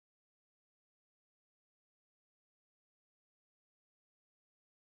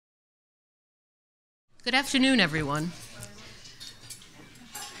Good afternoon, everyone.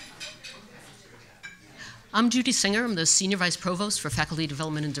 I'm Judy Singer. I'm the Senior Vice Provost for Faculty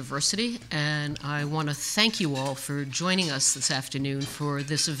Development and Diversity, and I want to thank you all for joining us this afternoon for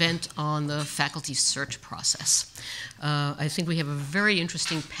this event on the faculty search process. I think we have a very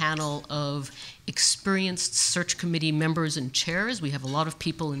interesting panel of experienced search committee members and chairs. We have a lot of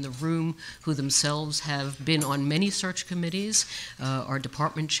people in the room who themselves have been on many search committees, our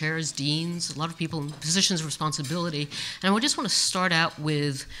department chairs, deans, a lot of people in positions of responsibility. And I just want to start out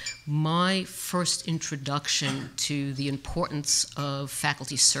with my first introduction to the importance of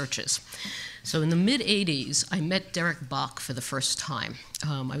faculty searches. So in the mid-'80s, I met Derek Bach for the first time.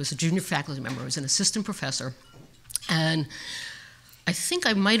 I was a junior faculty member. I was an assistant professor. And I think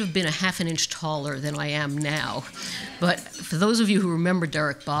I might have been a half an inch taller than I am now. But for those of you who remember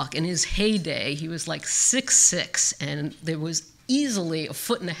Derek Bach, in his heyday, he was like 6'6", and there was easily a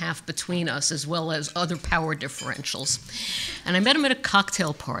foot and a half between us, as well as other power differentials. And I met him at a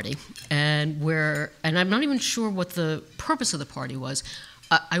cocktail party, and I'm not even sure what the purpose of the party was.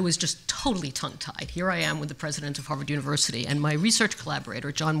 I was just totally tongue-tied. Here I am with the president of Harvard University, and my research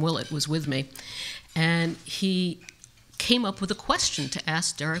collaborator, John Willett, was with me. And he came up with a question to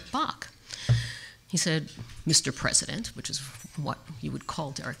ask Derek Bach. He said, "Mr. President," which is what you would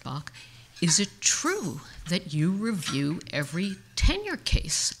call Derek Bach, "is it true that you review every tenure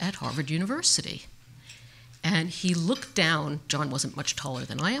case at Harvard University?" And he looked down, John wasn't much taller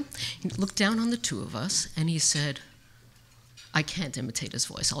than I am, he looked down on the two of us and he said, I can't imitate his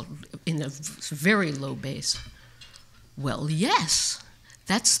voice, in a very low bass, "Well, yes,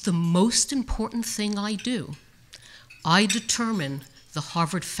 that's the most important thing I do. I determine the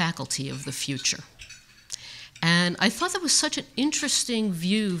Harvard faculty of the future." And I thought that was such an interesting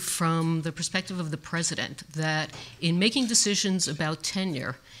view from the perspective of the president, that in making decisions about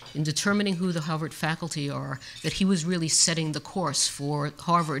tenure, in determining who the Harvard faculty are, that he was really setting the course for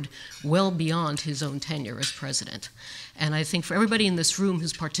Harvard well beyond his own tenure as president. And I think for everybody in this room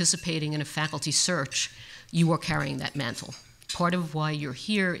who's participating in a faculty search, you are carrying that mantle. Part of why you're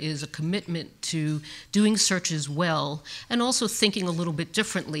here is a commitment to doing searches well and also thinking a little bit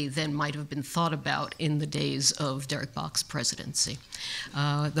differently than might have been thought about in the days of Derek Bach's presidency.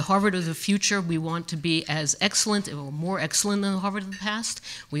 The Harvard of the future, we want to be as excellent or more excellent than the Harvard of the past.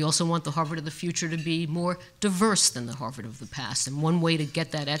 We also want the Harvard of the future to be more diverse than the Harvard of the past. And one way to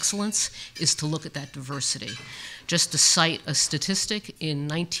get that excellence is to look at that diversity. Just to cite a statistic, in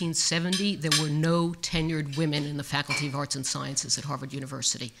 1970, there were no tenured women in the Faculty of Arts and Sciences at Harvard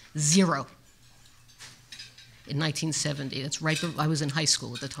University. 0. In 1970, that's right, I was in high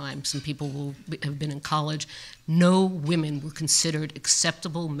school at the time. Some people will have been in college. No women were considered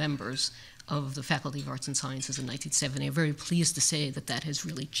acceptable members of the Faculty of Arts and Sciences in 1970. I'm very pleased to say that that has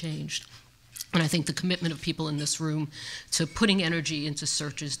really changed. And I think the commitment of people in this room to putting energy into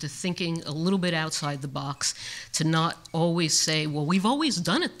searches, to thinking a little bit outside the box, to not always say, well, we've always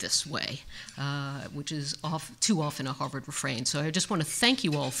done it this way, which is too often a Harvard refrain. So I just want to thank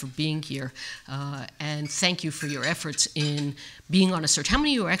you all for being here, and thank you for your efforts in being on a search. How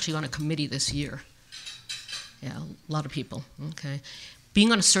many of you are actually on a committee this year? Yeah, a lot of people, okay.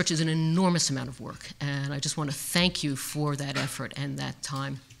 Being on a search is an enormous amount of work, and I just want to thank you for that effort and that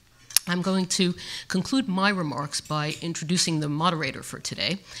time. I'm going to conclude my remarks by introducing the moderator for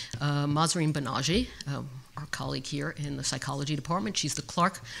today, Mahzarin Banaji, our colleague here in the psychology department. She's the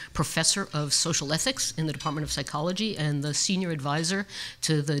Clarke Professor of Social Ethics in the Department of Psychology and the Senior Advisor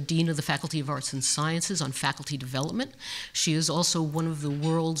to the Dean of the Faculty of Arts and Sciences on faculty development. She is also one of the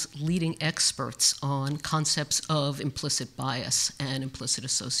world's leading experts on concepts of implicit bias and implicit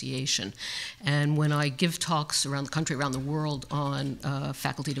association. And when I give talks around the country, around the world on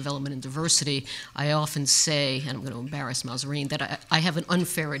faculty development and diversity, I often say, and I'm going to embarrass Mahzarin, that I have an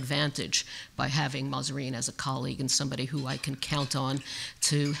unfair advantage by having Mahzarin as a colleague and somebody who I can count on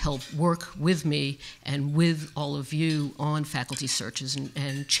to help work with me and with all of you on faculty searches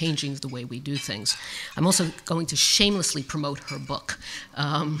and changing the way we do things. I'm also going to shamelessly promote her book.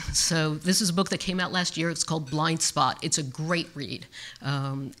 So this is a book that came out last year. It's called Blind Spot. It's a great read,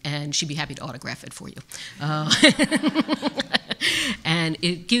 and she'd be happy to autograph it for you. And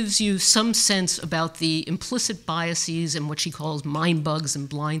it gives you some sense about the implicit biases and what she calls mind bugs and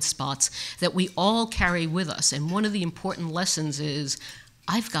blind spots that we all carry with us. And one of the important lessons is,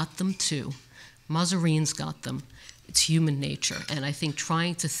 I've got them too. Mahzarin's got them. It's human nature. And I think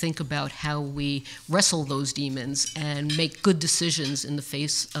trying to think about how we wrestle those demons and make good decisions in the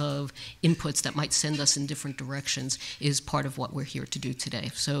face of inputs that might send us in different directions is part of what we're here to do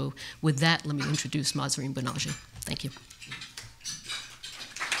today. So with that, let me introduce Mahzarin Banaji. Thank you.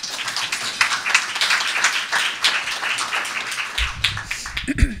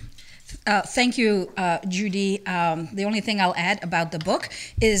 Thank you, Judy. The only thing I'll add about the book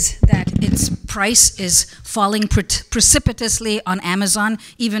is that its price is falling precipitously on Amazon,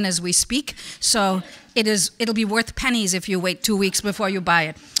 even as we speak. So it'll be worth pennies if you wait 2 weeks before you buy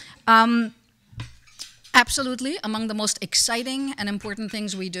it. Absolutely, among the most exciting and important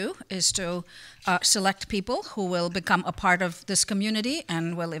things we do is to select people who will become a part of this community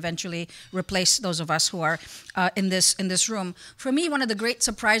and will eventually replace those of us who are in this room. For me, one of the great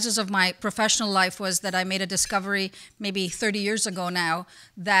surprises of my professional life was that I made a discovery maybe 30 years ago now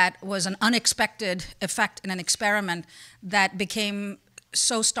that was an unexpected effect in an experiment that became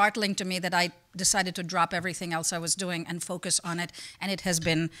so startling to me that I decided to drop everything else I was doing and focus on it, and it has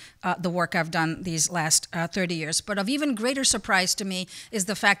been the work I've done these last 30 years. But of even greater surprise to me is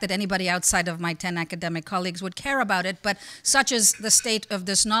the fact that anybody outside of my 10 academic colleagues would care about it, but such is the state of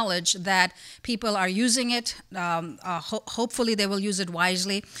this knowledge that people are using it. Hopefully they will use it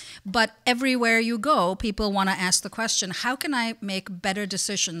wisely, but everywhere you go, people want to ask the question, how can I make better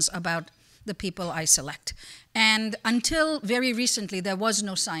decisions about the people I select? And until very recently, there was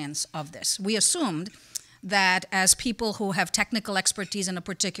no science of this. We assumed that as people who have technical expertise in a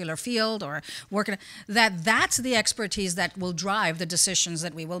particular field or work in that's the expertise that will drive the decisions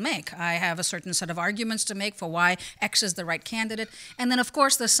that we will make. I have a certain set of arguments to make for why X is the right candidate. And then, of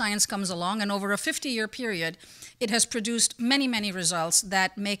course, the science comes along, and over a 50-year period, it has produced many, many results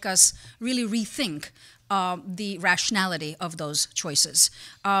that make us really rethink the rationality of those choices.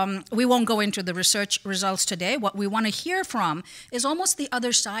 We won't go into the research results today. What we want to hear from is almost the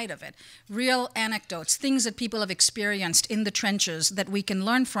other side of it. Real anecdotes, things that people have experienced in the trenches that we can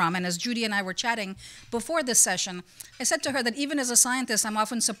learn from. And as Judy and I were chatting before this session, I said to her that even as a scientist, I'm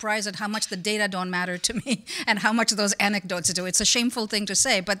often surprised at how much the data don't matter to me and how much those anecdotes do. It's a shameful thing to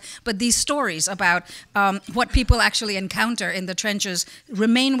say, but these stories about what people actually encounter in the trenches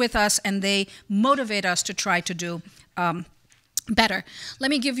remain with us, and they motivate us to try to do better. Let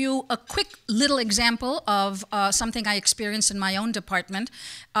me give you a quick little example of something I experienced in my own department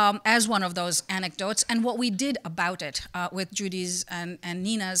as one of those anecdotes, and what we did about it with Judy's and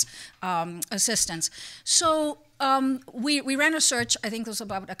Nina's assistance. So we ran a search, I think it was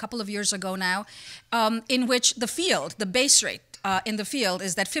about a couple of years ago now, in which the field, the base rate in the field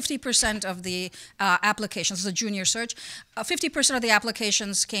is that 50% of the applications, this is a junior search, 50% of the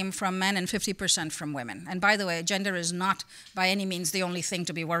applications came from men and 50% from women. And by the way, gender is not by any means the only thing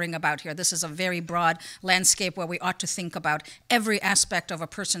to be worrying about here. This is a very broad landscape where we ought to think about every aspect of a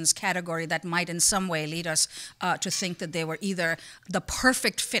person's category that might in some way lead us to think that they were either the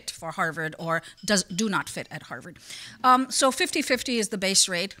perfect fit for Harvard or do not fit at Harvard. So 50-50 is the base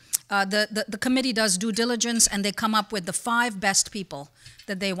rate. The committee does due diligence, and they come up with the 5 best people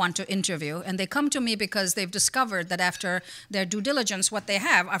that they want to interview. And they come to me because they've discovered that after their due diligence, what they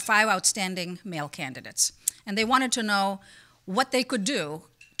have are 5 outstanding male candidates. And they wanted to know what they could do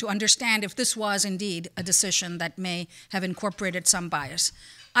to understand if this was indeed a decision that may have incorporated some bias.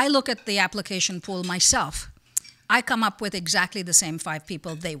 I look at the application pool myself. I come up with exactly the same 5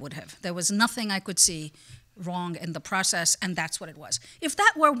 people they would have. There was nothing I could see wrong in the process, and that's what it was. If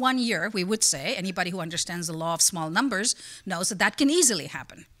that were 1 year, we would say, anybody who understands the law of small numbers knows that that can easily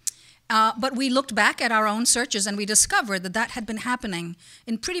happen. But we looked back at our own searches, and we discovered that that had been happening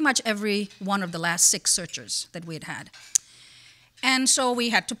in pretty much every one of the last 6 searches that we had had. And so we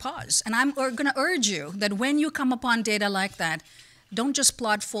had to pause. And I'm going to urge you that when you come upon data like that, don't just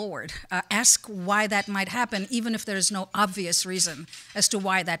plod forward. Ask why that might happen, even if there is no obvious reason as to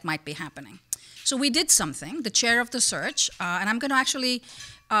why that might be happening. So we did something, the chair of the search, and I'm going to actually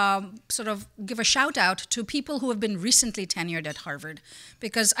sort of give a shout out to people who have been recently tenured at Harvard,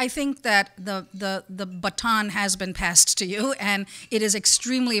 because I think that the baton has been passed to you, and it is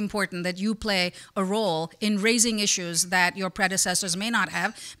extremely important that you play a role in raising issues that your predecessors may not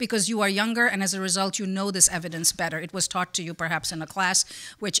have, because you are younger, and as a result, you know this evidence better. It was taught to you perhaps in a class,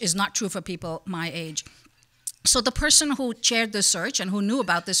 which is not true for people my age. So the person who chaired the search and who knew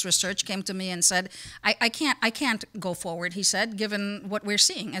about this research came to me and said, I can't go forward, he said, given what we're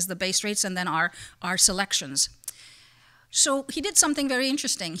seeing as the base rates and then our selections. So he did something very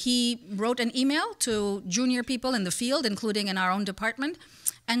interesting. He wrote an email to junior people in the field, including in our own department,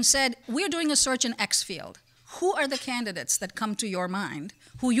 and said, we're doing a search in X field. Who are the candidates that come to your mind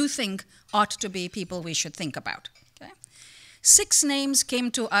who you think ought to be people we should think about? 6 names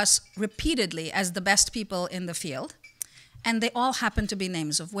came to us repeatedly as the best people in the field, and they all happened to be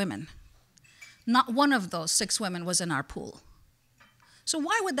names of women. Not one of those 6 women was in our pool. So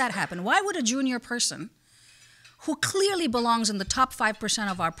why would that happen? Why would a junior person who clearly belongs in the top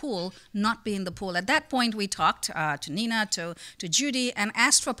 5% of our pool, not be in the pool. At that point, we talked to Nina, to Judy, and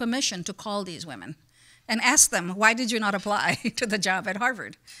asked for permission to call these women and asked them, why did you not apply to the job at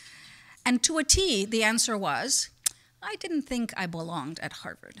Harvard? And to a T, the answer was, I didn't think I belonged at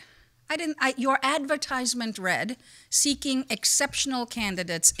Harvard. Your advertisement read, seeking exceptional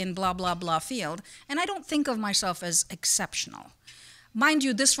candidates in blah, blah, blah field, and I don't think of myself as exceptional. Mind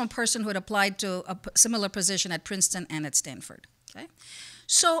you, this from a person who had applied to a similar position at Princeton and at Stanford. Okay?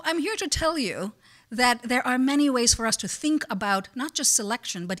 So I'm here to tell you that there are many ways for us to think about not just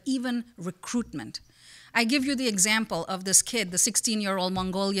selection, but even recruitment. I give you the example of this kid, the 16-year-old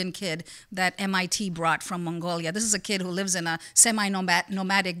Mongolian kid that MIT brought from Mongolia. This is a kid who lives in a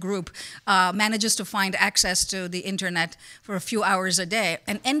semi-nomadic group, manages to find access to the internet for a few hours a day,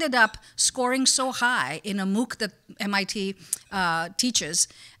 and ended up scoring so high in a MOOC that MIT teaches,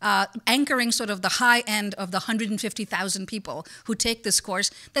 anchoring sort of the high end of the 150,000 people who take this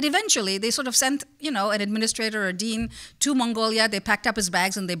course, that eventually they sort of sent, an administrator or dean to Mongolia, they packed up his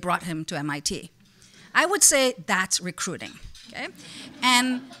bags, and they brought him to MIT. I would say that's recruiting, okay?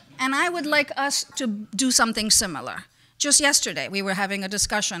 And I would like us to do something similar. Just yesterday, we were having a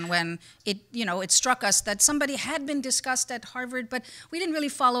discussion when it struck us that somebody had been discussed at Harvard, but we didn't really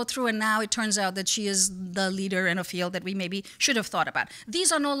follow through, and now it turns out that she is the leader in a field that we maybe should have thought about.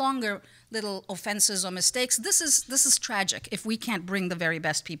 These are no longer little offenses or mistakes. This is tragic if we can't bring the very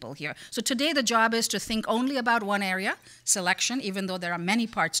best people here. So today the job is to think only about one area, selection, even though there are many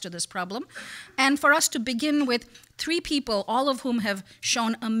parts to this problem, and for us to begin with 3 people, all of whom have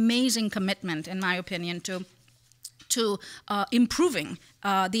shown amazing commitment, in my opinion, to improving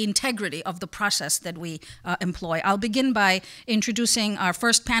the integrity of the process that we employ. I'll begin by introducing our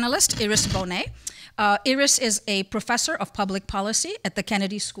first panelist, Iris Bohnet. Iris is a professor of public policy at the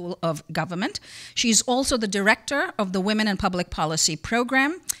Kennedy School of Government. She's also the director of the Women in Public Policy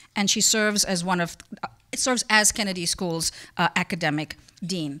program, and she serves as Kennedy School's academic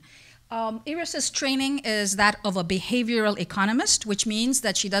dean. Iris's training is that of a behavioral economist, which means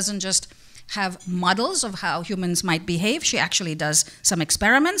that she doesn't just have models of how humans might behave. She actually does some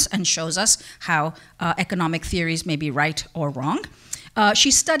experiments and shows us how economic theories may be right or wrong.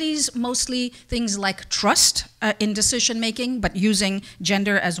 She studies mostly things like trust in decision-making, but using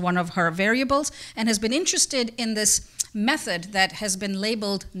gender as one of her variables, and has been interested in this method that has been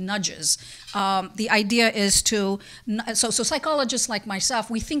labeled nudges. The idea is so psychologists like myself,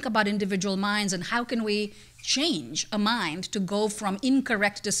 we think about individual minds and how can we change a mind to go from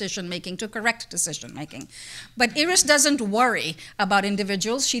incorrect decision-making to correct decision-making. But Iris doesn't worry about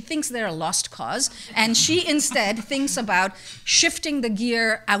individuals. She thinks they're a lost cause, and she instead thinks about shifting the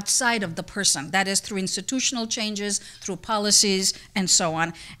gear outside of the person. That is through institutional changes, through policies, and so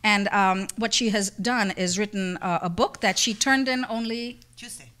on. And what she has done is written a book that she turned in only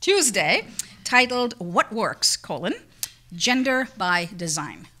Tuesday, titled What Works, Gender by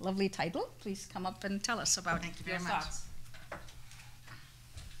Design. Lovely title. Please come up and tell us about your thoughts.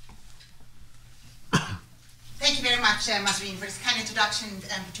 Thank you very much, Mahzarin, for this kind introduction,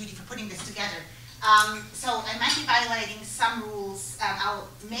 and Judy for putting this together. So I might be violating some rules. I'll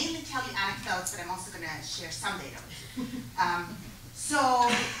mainly tell you anecdotes, but I'm also going to share some data with you.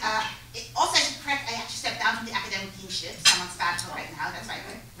 Also, I should correct, I actually stepped down from the academic deanship, so I'm on sabbatical right now. That's why I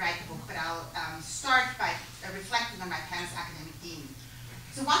could write the book, but I'll start by reflecting on my time as academic dean.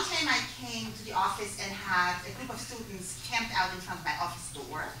 So one time I came to the office and had a group of students camped out in front of my office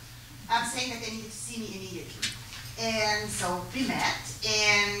door, saying that they needed to see me immediately. And so we met,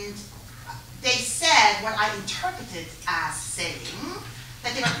 and they said what I interpreted as saying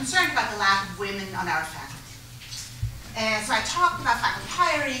that they were concerned about the lack of women on our faculty. And so I talked about faculty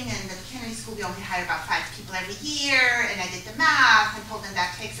hiring, and at the Kennedy School we only hire about 5 people every year, and I did the math and told them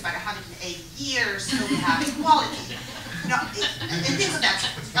that takes about 180 years till we have equality. And things of that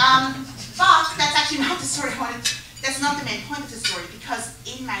sort. But that's actually not the story I wanted. That's not the main point of the story, because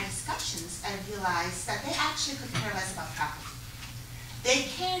in my discussions I realized that they actually could care less about faculty.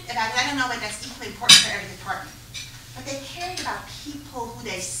 They cared about, I don't know whether that's equally important for every department, but they cared about people who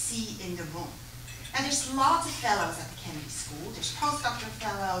they see in the room. And there's lots of fellows at the Kennedy School. There's postdoctoral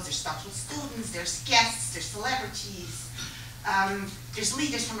fellows, there's doctoral students, there's guests, there's celebrities. There's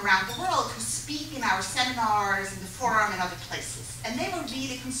leaders from around the world who speak in our seminars, in the forum, and other places. And they were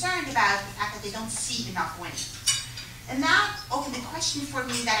really concerned about the fact that they don't see enough women. And that opened a question for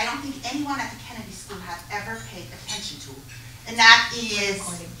me that I don't think anyone at the Kennedy School had ever paid attention to. And that is,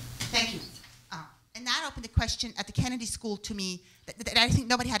 thank you. And that opened a question at the Kennedy School to me that I think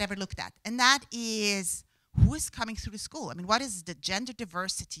nobody had ever looked at. And that is, who is coming through the school? I mean, what is the gender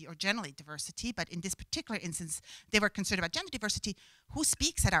diversity, or generally diversity, but in this particular instance, they were concerned about gender diversity. Who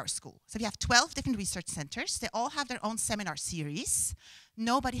speaks at our school? So we have 12 different research centers. They all have their own seminar series.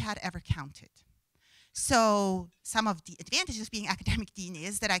 Nobody had ever counted. So some of the advantages of being academic dean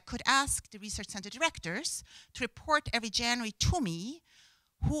is that I could ask the research center directors to report every January to me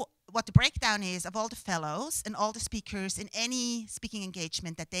what the breakdown is of all the fellows and all the speakers in any speaking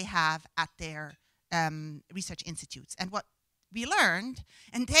engagement that they have at their research institutes. And what we learned,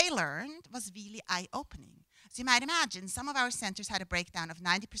 and they learned, was really eye-opening. So you might imagine some of our centers had a breakdown of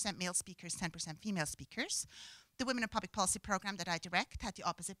 90% male speakers, 10% female speakers. The Women in Public Policy program that I direct had the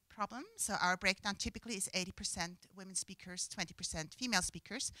opposite problem. So our breakdown typically is 80% women speakers, 20% female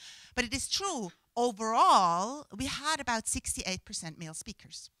speakers. But it is true, overall, we had about 68% male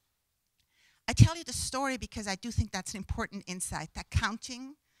speakers. I tell you the story because I do think that's an important insight, that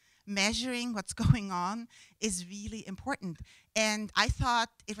counting, measuring what's going on is really important. And I thought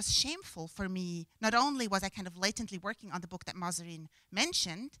it was shameful for me. Not only was I kind of latently working on the book that Mahzarin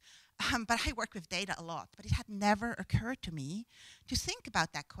mentioned, but I work with data a lot. But it had never occurred to me to think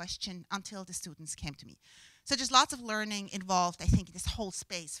about that question until the students came to me. So there's lots of learning involved, I think, in this whole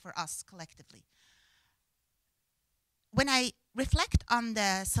space for us collectively. When I reflect on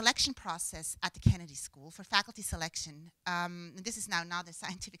the selection process at the Kennedy School for faculty selection, and this is now not a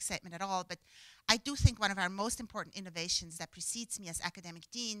scientific statement at all, but I do think one of our most important innovations that precedes me as academic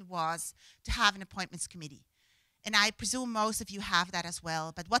dean was to have an appointments committee. And I presume most of you have that as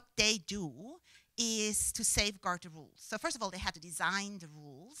well, but what they do is to safeguard the rules. So first of all, they had to design the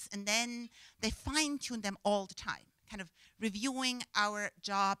rules, and then they fine-tune them all the time, kind of reviewing our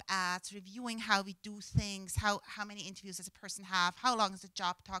job ads, reviewing how we do things, how many interviews does a person have, how long is the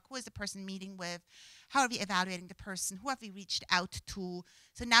job talk, who is the person meeting with, how are we evaluating the person, who have we reached out to.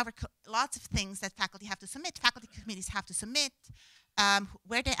 So now lots of things that faculty have to submit, faculty committees have to submit,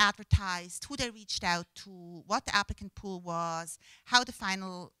 where they advertised, who they reached out to, what the applicant pool was, how the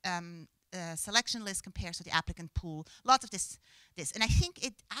final selection list compares to the applicant pool, lots of this. And I think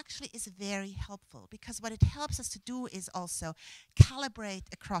it actually is very helpful because what it helps us to do is also calibrate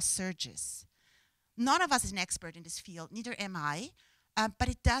across surges. None of us is an expert in this field, neither am I, but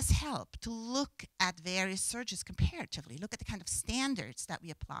it does help to look at various surges comparatively, look at the kind of standards that we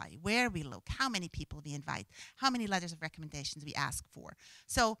apply, where we look, how many people we invite, how many letters of recommendations we ask for.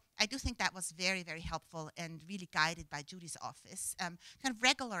 So I do think that was very, very helpful and really guided by Judy's office, kind of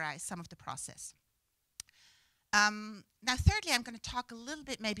regularize some of the process. Now, thirdly, I'm going to talk a little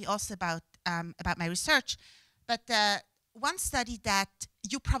bit maybe also about my research, but one study that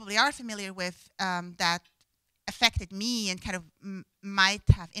you probably are familiar with that affected me and kind of might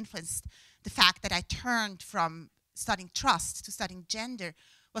have influenced the fact that I turned from studying trust to studying gender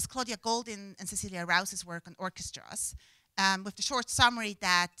was Claudia Goldin and Cecilia Rouse's work on orchestras, with the short summary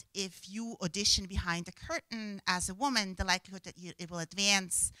that if you audition behind the curtain as a woman, the likelihood that it will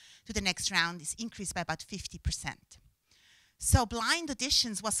advance to the next round is increased by about 50%. So blind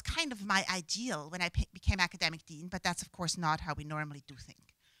auditions was kind of my ideal when I became academic dean, but that's of course not how we normally do things.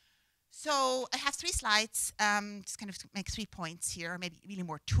 So I have 3 slides, just kind of to make 3 points here, or maybe really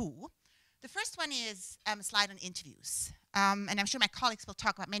more 2. The first one is a slide on interviews. And I'm sure my colleagues will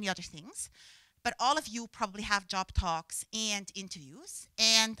talk about many other things, but all of you probably have job talks and interviews,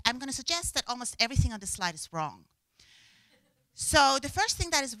 and I'm going to suggest that almost everything on this slide is wrong. So the first thing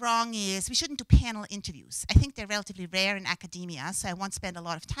that is wrong is we shouldn't do panel interviews. I think they're relatively rare in academia, so I won't spend a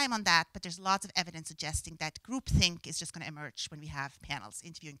lot of time on that, but there's lots of evidence suggesting that groupthink is just going to emerge when we have panels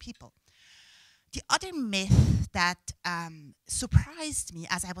interviewing people. The other myth that surprised me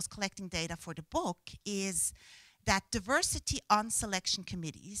as I was collecting data for the book is that diversity on selection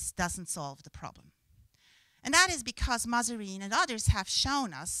committees doesn't solve the problem. And that is because Mahzarin and others have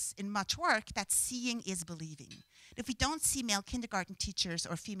shown us in much work that seeing is believing. If we don't see male kindergarten teachers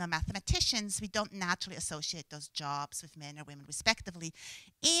or female mathematicians, we don't naturally associate those jobs with men or women respectively.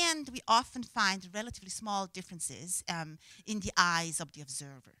 And we often find relatively small differences in the eyes of the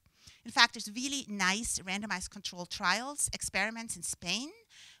observer. In fact, there's really nice randomized controlled trials, experiments in Spain,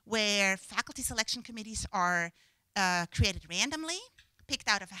 where faculty selection committees are created randomly, picked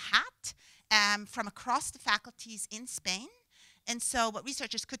out of a hat from across the faculties in Spain. And so what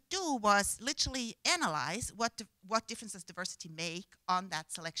researchers could do was literally analyze what difference does diversity make on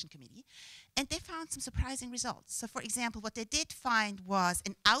that selection committee. And they found some surprising results. So for example, what they did find was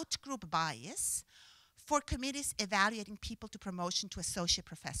an out-group bias for committees evaluating people to promotion to associate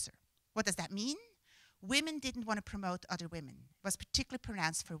professor. What does that mean? Women didn't want to promote other women. It was particularly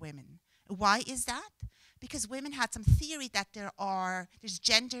pronounced for women. Why is that? Because women had some theory that there's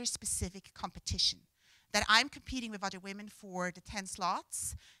gender-specific competition. that I'm competing with other women for the 10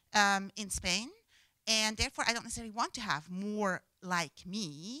 slots in Spain, and therefore I don't necessarily want to have more like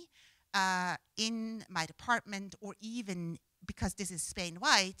me in my department, or even, because this is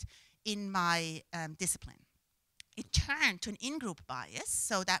Spain-wide, in my discipline. It turned to an in-group bias,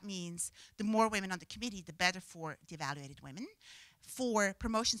 so that means the more women on the committee, the better for the evaluated women, for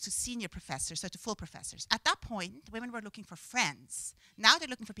promotions to senior professors, so to full professors. At that point, women were looking for friends. Now they're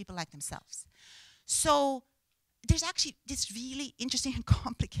looking for people like themselves. So there's actually this really interesting and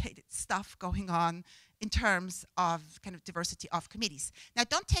complicated stuff going on in terms of kind of diversity of committees. Now,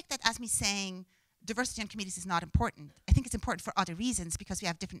 don't take that as me saying diversity on committees is not important. I think it's important for other reasons, because we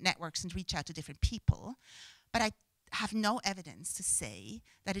have different networks and reach out to different people. But I have no evidence to say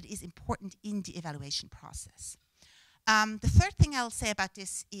that it is important in the evaluation process. The third thing I'll say about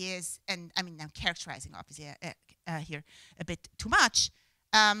this is, and I mean, I'm characterizing obviously here a bit too much.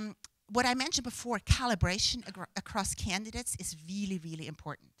 What I mentioned before, calibration across candidates is really, really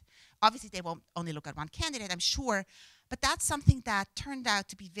important. Obviously, they won't only look at one candidate, I'm sure, but that's something that turned out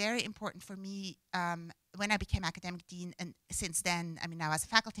to be very important for me when I became academic dean, and since then, I mean, now as a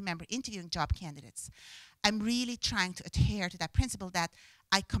faculty member interviewing job candidates, I'm really trying to adhere to that principle that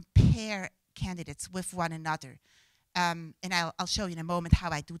I compare candidates with one another. And I'll show you in a moment how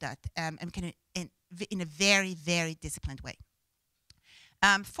I do that, and kind of in a very, very disciplined way.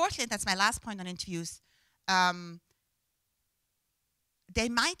 Fourthly, and that's my last point on interviews, they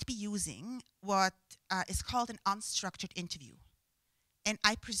might be using what is called an unstructured interview. And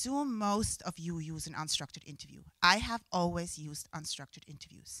I presume most of you use an unstructured interview. I have always used unstructured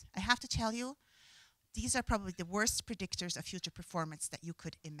interviews. I have to tell you, these are probably the worst predictors of future performance that you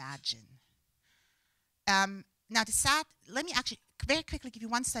could imagine. Now, let me actually very quickly give you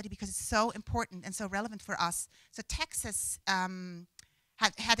one study, because it's so important and so relevant for us. So Texas turned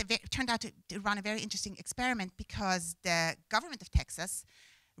out to run a very interesting experiment, because the government of Texas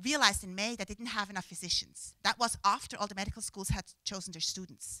realized in May that they didn't have enough physicians. That was after all the medical schools had chosen their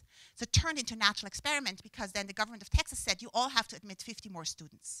students. So it turned into a natural experiment, because then the government of Texas said, you all have to admit 50 more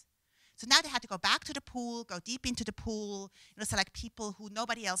students. So now they had to go back to the pool, go deep into the pool, select people who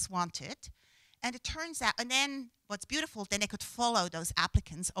nobody else wanted. And it turns out, and then what's beautiful, then they could follow those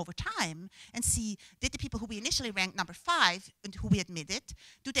applicants over time and see, did the people who we initially ranked number 5 and who we admitted,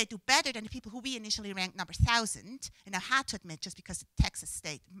 do they do better than the people who we initially ranked number 1,000 and now had to admit just because the Texas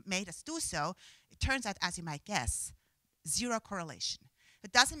state made us do so? It turns out, as you might guess, 0 correlation.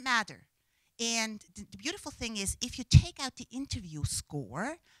 It doesn't matter. And the beautiful thing is, if you take out the interview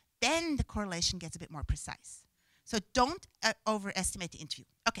score, then the correlation gets a bit more precise. So don't overestimate the interview.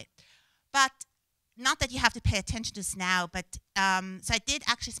 Okay, but not that you have to pay attention to this now, but so I did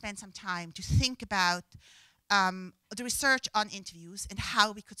actually spend some time to think about the research on interviews and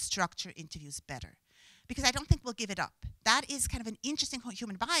how we could structure interviews better. Because I don't think we'll give it up. That is kind of an interesting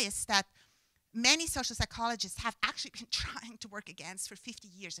human bias that many social psychologists have actually been trying to work against for 50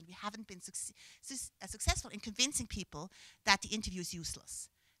 years, and we haven't been successful in convincing people that the interview is useless.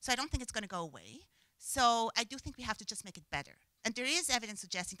 So I don't think it's going to go away. So I do think we have to just make it better. And there is evidence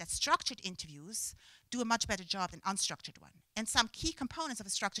suggesting that structured interviews do a much better job than unstructured one. And some key components of a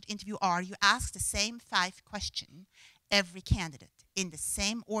structured interview are, you ask the same 5 questions every candidate in the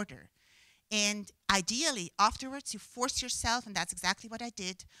same order. And ideally, afterwards, you force yourself, and that's exactly what I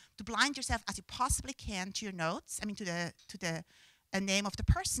did, to blind yourself as you possibly can to your notes, to the name of the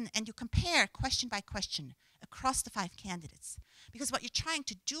person, and you compare question by question across the 5 candidates. Because what you're trying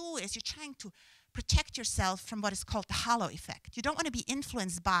to do is you're trying to protect yourself from what is called the halo effect. You don't want to be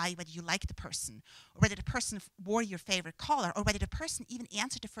influenced by whether you like the person, or whether the person wore your favorite color, or whether the person even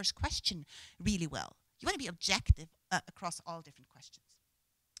answered the first question really well. You want to be objective across all different questions.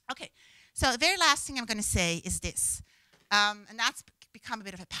 Okay, so the very last thing I'm going to say is this, and that's become a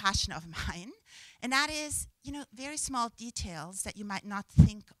bit of a passion of mine, and that is, very small details that you might not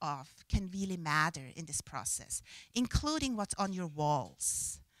think of can really matter in this process, including what's on your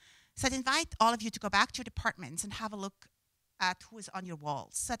walls. So I'd invite all of you to go back to your departments and have a look at who is on your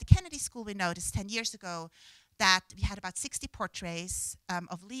walls. So at the Kennedy School, we noticed 10 years ago that we had about 60 portraits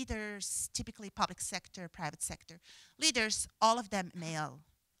of leaders, typically public sector, private sector leaders, all of them male,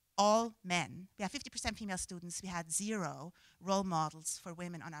 all men. We have 50% female students. We had 0 role models for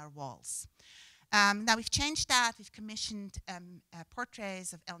women on our walls. Now we've changed that. We've commissioned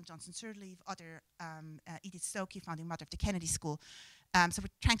portraits of Ellen Johnson Sirleaf, other Edith Stokey, founding mother of the Kennedy School. So we're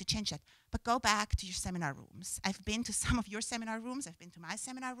trying to change that. But go back to your seminar rooms. I've been to some of your seminar rooms. I've been to my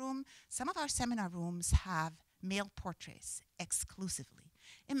seminar room. Some of our seminar rooms have male portraits exclusively.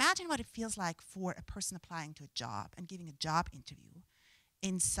 Imagine what it feels like for a person applying to a job and giving a job interview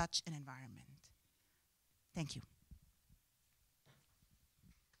in such an environment. Thank you.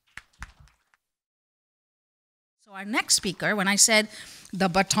 So our next speaker, when I said the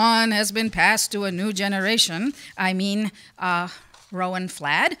baton has been passed to a new generation, I mean Rowan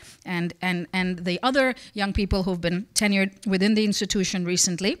Flad and the other young people who've been tenured within the institution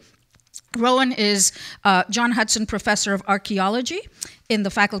recently. Rowan is John Hudson Professor of Archaeology in the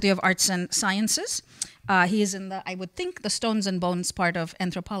Faculty of Arts and Sciences. He is in the, I would think, the stones and bones part of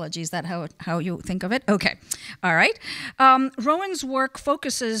anthropology. Is that how you think of it? Okay. All right. Rowan's work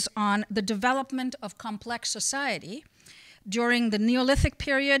focuses on the development of complex society during the Neolithic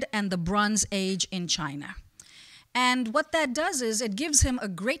period and the Bronze Age in China. And what that does is it gives him a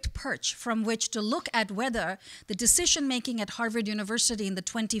great perch from which to look at whether the decision-making at Harvard University in the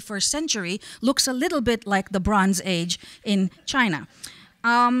 21st century looks a little bit like the Bronze Age in China.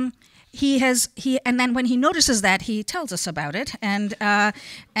 And then when he notices that, he tells us about it, and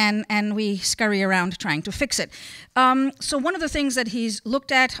we scurry around trying to fix it. So one of the things that he's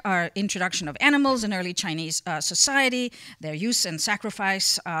looked at are introduction of animals in early Chinese society, their use and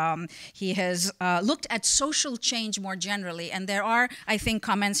sacrifice. He has looked at social change more generally, and there are, I think,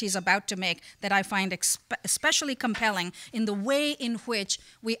 comments he's about to make that I find especially compelling in the way in which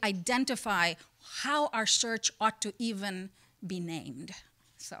we identify how our search ought to even be named.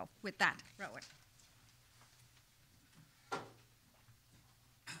 So with that, Rowan.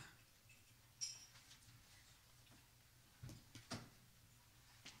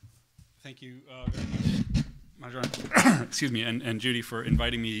 Thank you very much, Mahzarin, excuse me, and Judy for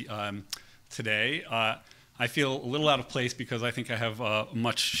inviting me today. I feel a little out of place because I think I have a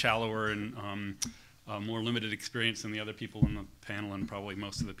much shallower and more limited experience than the other people in the panel and probably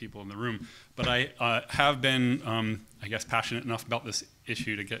most of the people in the room. But I have been, I guess, passionate enough about this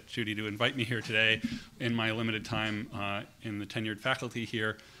issue to get Judy to invite me here today in my limited time in the tenured faculty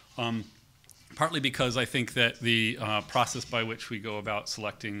here. Partly because I think that the process by which we go about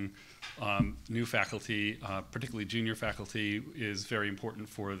selecting new faculty, particularly junior faculty, is very important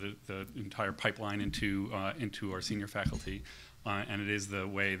for the entire pipeline into our senior faculty. And it is the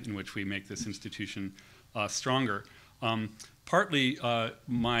way in which we make this institution stronger. Partly,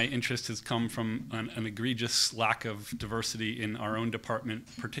 my interest has come from an egregious lack of diversity in our own department,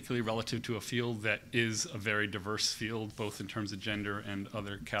 particularly relative to a field that is a very diverse field, both in terms of gender and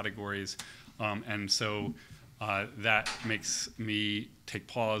other categories. And so that makes me take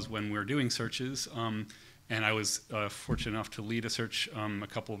pause when we're doing searches. And I was fortunate enough to lead a search a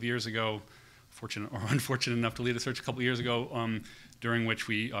couple of years ago, fortunate or unfortunate enough to lead a search a couple of years ago, during which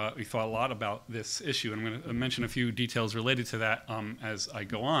we thought a lot about this issue. And I'm going to mention a few details related to that as I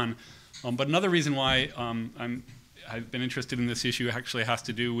go on. But another reason why I've been interested in this issue actually has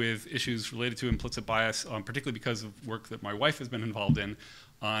to do with issues related to implicit bias, particularly because of work that my wife has been involved in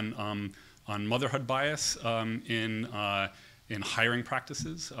on motherhood bias in hiring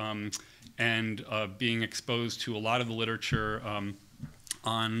practices and being exposed to a lot of the literature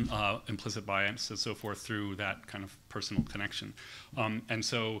on implicit bias and so forth through that kind of personal connection. And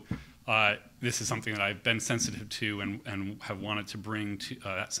so this is something that I've been sensitive to and have wanted to bring to,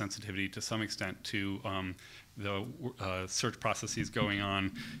 that sensitivity to some extent to the search processes going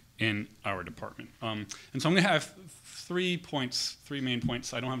on in our department. And so I'm going to have three main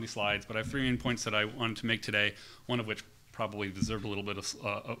points. I don't have any slides, but I have 3 main points that I wanted to make today, one of which probably deserved a little bit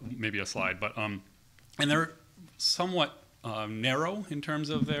of maybe a slide. But and they're somewhat narrow in terms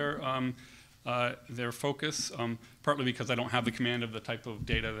of their focus, partly because I don't have the command of the type of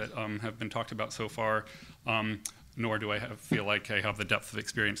data that have been talked about so far, nor do I feel like I have the depth of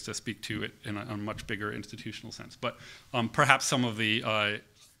experience to speak to it in a much bigger institutional sense. But perhaps some of the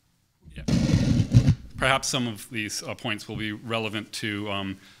perhaps some of these points will be relevant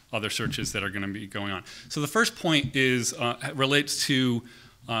to other searches that are going to be going on. So the first point is relates to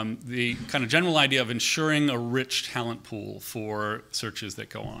the kind of general idea of ensuring a rich talent pool for searches that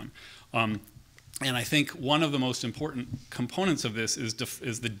go on. And I think one of the most important components of this is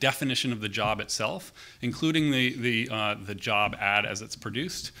the definition of the job itself, including the job ad as it's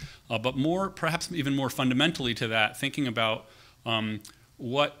produced, but perhaps even more fundamentally to that, thinking about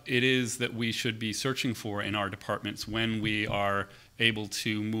what it is that we should be searching for in our departments when we are able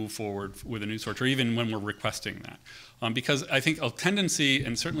to move forward with a new search, or even when we're requesting that. Because I think a tendency,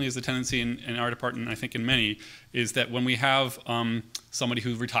 and certainly is the tendency in our department, I think in many, is that when we have somebody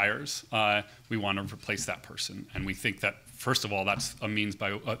who retires, we want to replace that person. And we think that, first of all, that's a means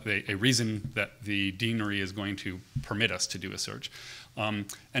by a reason that the deanery is going to permit us to do a search.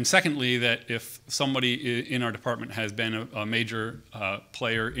 And secondly, that if somebody in our department has been a major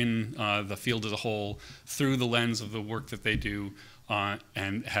player in the field as a whole through the lens of the work that they do,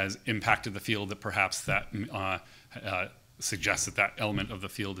 and has impacted the field that perhaps that suggests that that element of the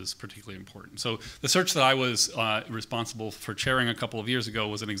field is particularly important. So the search that I was responsible for chairing a couple of years ago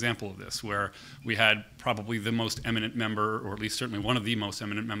was an example of this, where we had probably the most eminent member, or at least certainly one of the most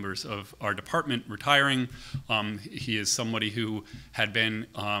eminent members of our department retiring. He is somebody who had been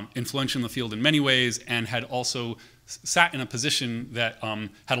influential in the field in many ways and had also sat in a position that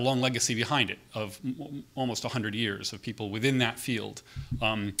had a long legacy behind it of almost 100 years of people within that field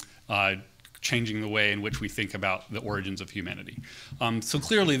changing the way in which we think about the origins of humanity. So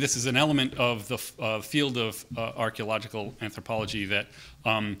clearly this is an element of the field of archaeological anthropology that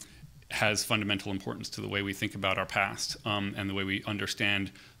has fundamental importance to the way we think about our past and the way we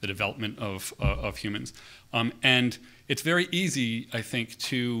understand the development of humans. And it's very easy, I think,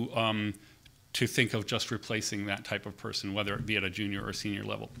 to think of just replacing that type of person, whether it be at a junior or senior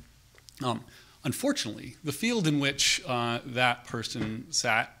level. Unfortunately, the field in which that person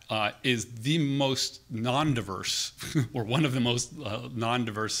sat is the most non-diverse, or one of the most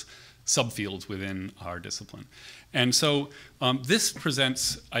non-diverse subfields within our discipline. And so this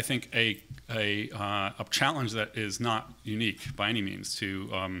presents, I think, a challenge that is not unique by any means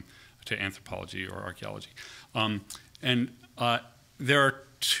to anthropology or archaeology. And there are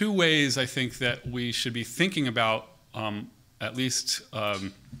two ways, I think, that we should be thinking about at least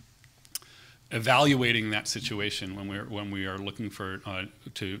evaluating that situation when we are looking for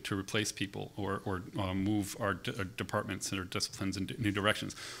to replace people or move our departments or disciplines in new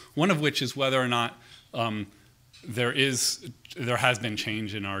directions. One of which is whether or not there has been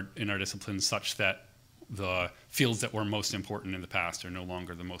change in our disciplines such that the fields that were most important in the past are no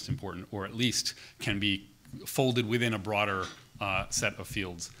longer the most important, or at least can be folded within a broader set of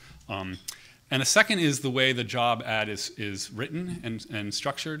fields. And a second is the way the job ad is written and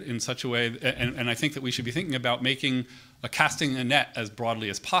structured in such a way, and I think that we should be thinking about casting a net as broadly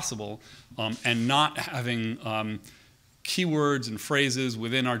as possible, and not having keywords and phrases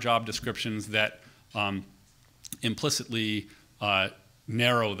within our job descriptions that implicitly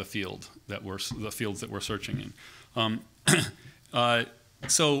narrow the fields that we're searching in.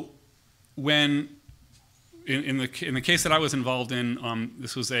 So when in the case that I was involved in,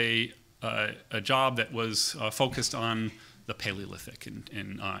 this was a job that was focused on the Paleolithic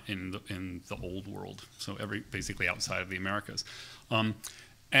in the Old World, so basically outside of the Americas.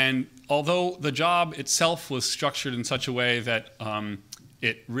 And although the job itself was structured in such a way that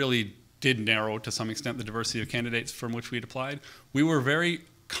it really did narrow to some extent the diversity of candidates from which we had applied, we were very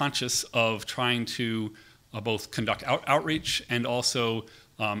conscious of trying to both conduct outreach and also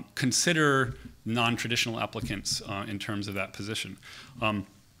consider non-traditional applicants in terms of that position.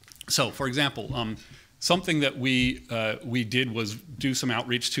 So, for example, something that we did was do some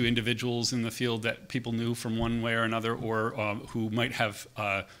outreach to individuals in the field that people knew from one way or another, or who might have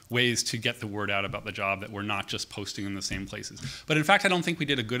ways to get the word out about the job that we're not just posting in the same places. But in fact, I don't think we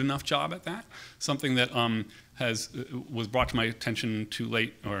did a good enough job at that. Something that was brought to my attention too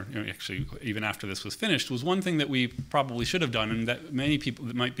late, or actually even after this was finished, was one thing that we probably should have done, and that many people,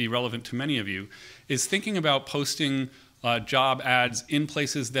 that might be relevant to many of you, is thinking about posting job ads in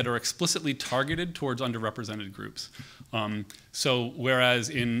places that are explicitly targeted towards underrepresented groups. So whereas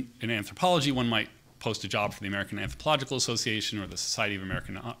in anthropology, one might post a job for the American Anthropological Association or the Society of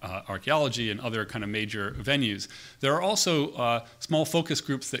American Archaeology and other kind of major venues, there are also small focus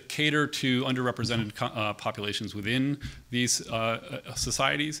groups that cater to underrepresented populations within these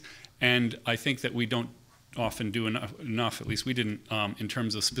societies. And I think that we don't often do enough, at least we didn't, in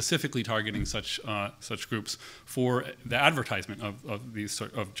terms of specifically targeting such groups for the advertisement of these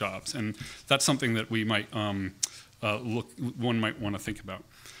sort of jobs, and that's something that we might one might want to think about.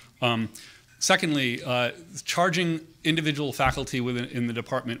 Secondly, charging individual faculty in the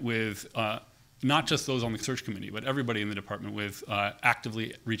department with not just those on the search committee, but everybody in the department with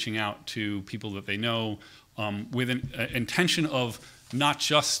actively reaching out to people that they know with an intention of not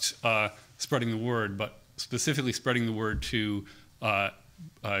just spreading the word, but specifically spreading the word to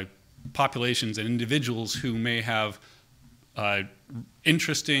populations and individuals who may have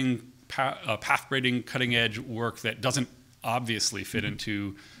interesting, path-breaking, cutting-edge work that doesn't obviously fit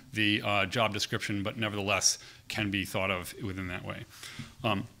into the job description, but nevertheless can be thought of within that way,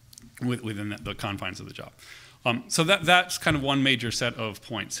 within the confines of the job. So that's kind of one major set of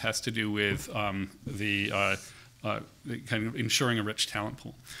points, has to do with the kind of ensuring a rich talent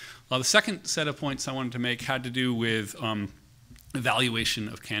pool. The second set of points I wanted to make had to do with evaluation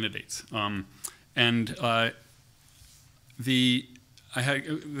of candidates.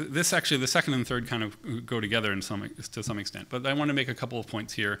 actually, the second and third kind of go together to some extent. But I want to make a couple of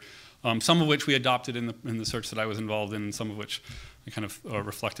points here, some of which we adopted in the search that I was involved in, and some of which I kind of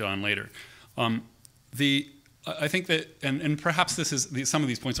reflected on later. I think that, and perhaps some of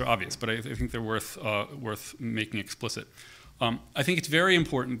these points are obvious, but I think they're worth making explicit. I think it's very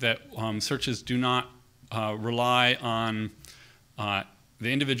important that searches do not rely on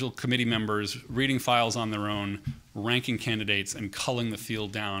the individual committee members reading files on their own, ranking candidates, and culling the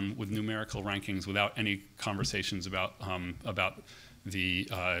field down with numerical rankings without any conversations about the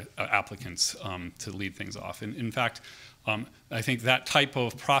applicants to lead things off. In fact, I think that type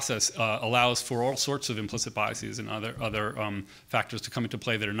of process allows for all sorts of implicit biases and other factors to come into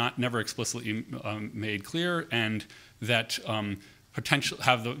play that are never explicitly made clear, and that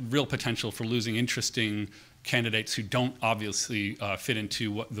have the real potential for losing interesting candidates who don't obviously fit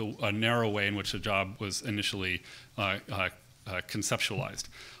into a narrow way in which the job was initially conceptualized.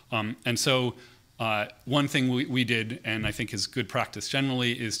 And so one thing we did, and I think is good practice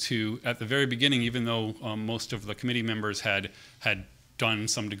generally, is to, at the very beginning, even though most of the committee members had done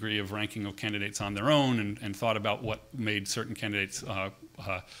some degree of ranking of candidates on their own and thought about what made certain candidates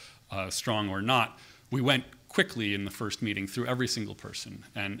strong or not, we went quickly in the first meeting through every single person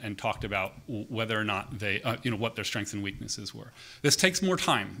and talked about whether or not they, what their strengths and weaknesses were. This takes more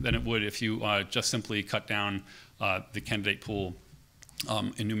time than it would if you just simply cut down the candidate pool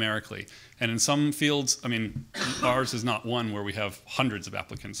numerically. And in some fields, I mean, ours is not one where we have hundreds of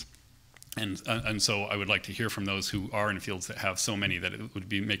applicants. And so I would like to hear from those who are in fields that have so many that it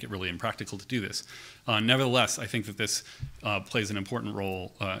would make it really impractical to do this. Nevertheless, I think that this plays an important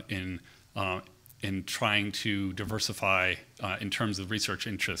role in trying to diversify, in terms of research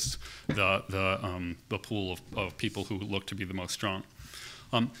interests, the pool of people who look to be the most strong.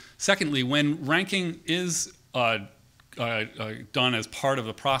 Secondly, when ranking is done as part of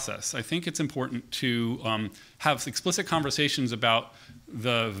the process, I think it's important to have explicit conversations about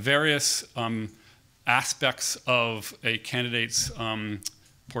the various aspects of a candidate's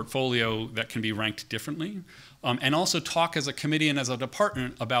portfolio that can be ranked differently, and also talk as a committee and as a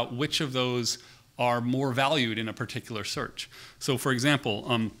department about which of those are more valued in a particular search. So for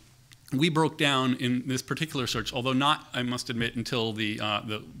example, we broke down in this particular search, although not, I must admit, until the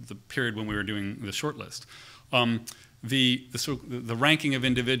period when we were doing the shortlist, the ranking of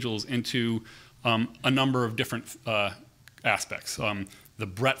individuals into a number of different aspects. The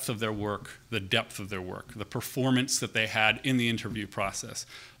breadth of their work, the depth of their work, the performance that they had in the interview process,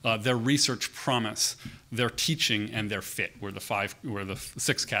 their research promise, their teaching, and their fit were the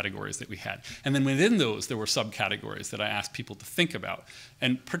 6 categories that we had. And then within those, there were subcategories that I asked people to think about,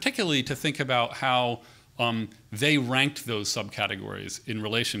 and particularly to think about how they ranked those subcategories in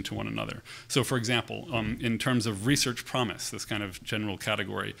relation to one another. So for example, in terms of research promise, this kind of general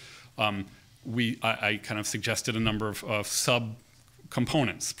category, I kind of suggested a number of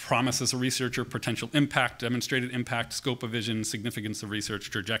sub-components: promise as a researcher, potential impact, demonstrated impact, scope of vision, significance of research,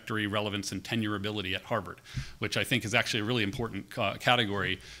 trajectory, relevance, and tenurability at Harvard, which I think is actually a really important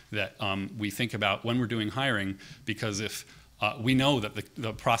category that we think about when we're doing hiring, because if we know that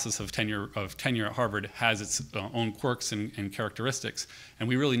the process of tenure at Harvard has its own quirks and characteristics, and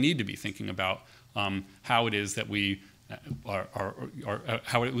we really need to be thinking about how it is that we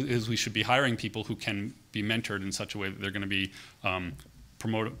how it is we should be hiring people who can be mentored in such a way that they're going to be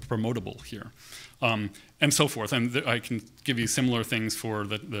promotable here, and so forth. And I can give you similar things for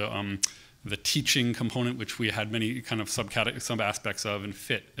the teaching component, which we had many kind of sub aspects of, and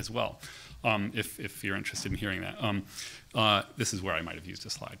fit as well. If you're interested in hearing that. This is where I might have used a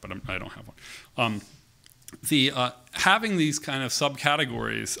slide, but I don't have one. Having these kind of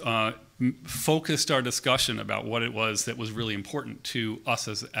subcategories focused our discussion about what it was that was really important to us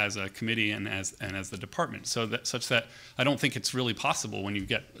as a committee and as the department, such that I don't think it's really possible when you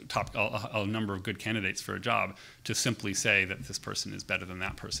get a number of good candidates for a job to simply say that this person is better than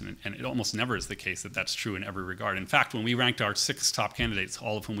that person, and it almost never is the case that that's true in every regard. In fact, when we ranked our 6 top candidates,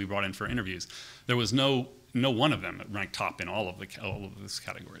 all of whom we brought in for interviews, there was no one of them that ranked top in all of those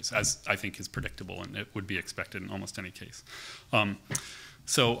categories, as I think is predictable and it would be expected in almost any case.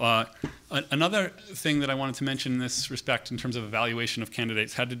 Another thing that I wanted to mention in this respect in terms of evaluation of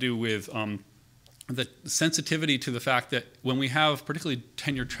candidates had to do with the sensitivity to the fact that when we have particularly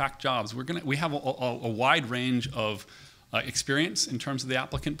tenure-track jobs, we have a wide range of experience in terms of the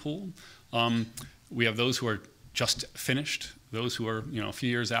applicant pool. We have those who are just finished, those who are a few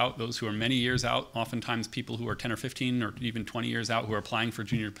years out, those who are many years out, oftentimes people who are 10 or 15 or even 20 years out who are applying for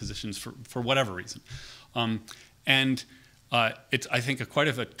junior positions for whatever reason. It's, I think, quite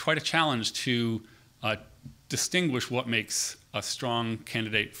a challenge to distinguish what makes a strong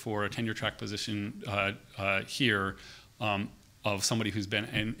candidate for a tenure track position here of somebody who's been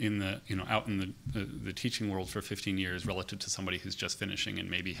out in the teaching world for 15 years relative to somebody who's just finishing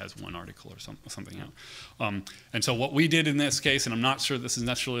and maybe has one article or something out. And so what we did in this case, and I'm not sure this is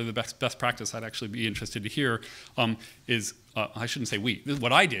necessarily the best practice, I'd actually be interested to hear, is, I shouldn't say we,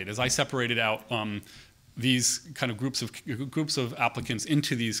 what I did is I separated out these kind of groups of applicants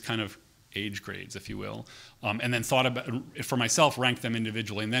into these kind of age grades, if you will, and then thought about, for myself, ranked them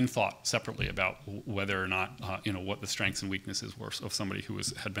individually, and then thought separately about whether or not, what the strengths and weaknesses were of somebody who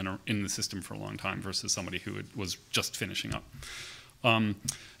had been in the system for a long time versus somebody who was just finishing up. And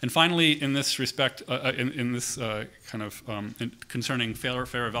finally, in this respect, in this kind of concerning fair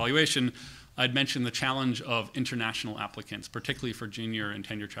evaluation, I'd mentioned the challenge of international applicants, particularly for junior and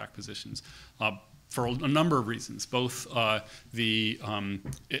tenure track positions. For a number of reasons, both and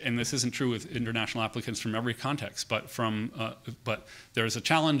this isn't true with international applicants from every context, but there's a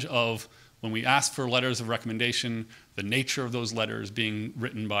challenge of when we ask for letters of recommendation, the nature of those letters being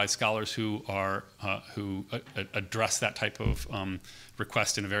written by scholars who address that type of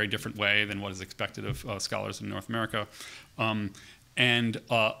request in a very different way than what is expected of scholars in North America, and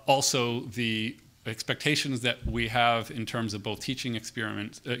also the expectations that we have in terms of both teaching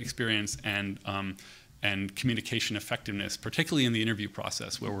experience and communication effectiveness, particularly in the interview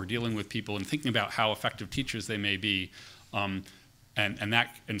process, where we're dealing with people and thinking about how effective teachers they may be, and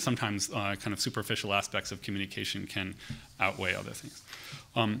sometimes kind of superficial aspects of communication can outweigh other things.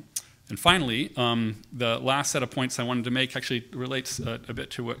 And finally, the last set of points I wanted to make actually relates a bit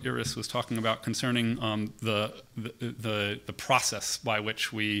to what Iris was talking about concerning the process by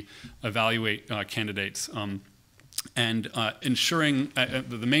which we evaluate candidates. And ensuring,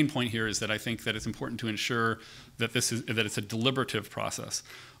 the main point here is that I think that it's important to ensure that it's a deliberative process.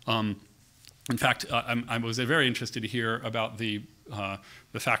 In fact, I was very interested to hear about the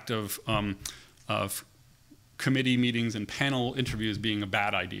fact of committee meetings and panel interviews being a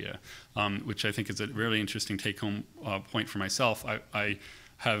bad idea, which I think is a really interesting take-home point for myself. I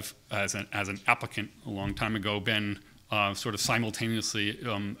have, as an applicant a long time ago, been sort of simultaneously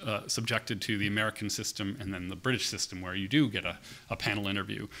subjected to the American system and then the British system, where you do get a panel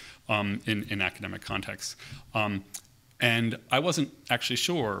interview in academic contexts. And I wasn't actually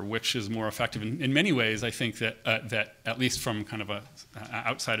sure which is more effective. In many ways, I think that at least from kind of an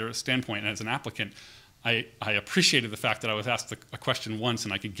outsider standpoint, as an applicant, I appreciated the fact that I was asked a question once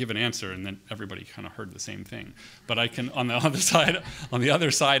and I could give an answer, and then everybody kind of heard the same thing. But I can, on the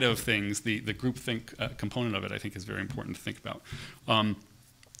other side of things, the groupthink component of it, I think, is very important to think about. The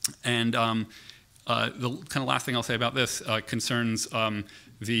kind of last thing I'll say about this concerns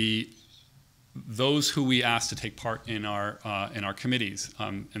those who we ask to take part in our committees,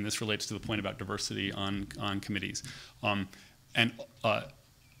 and this relates to the point about diversity on committees.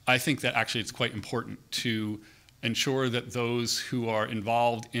 I think that actually it's quite important to ensure that those who are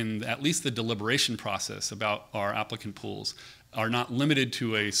involved in at least the deliberation process about our applicant pools are not limited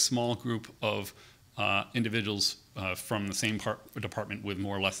to a small group of individuals from the same department with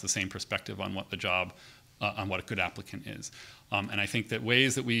more or less the same perspective on what the job, on what a good applicant is. And I think that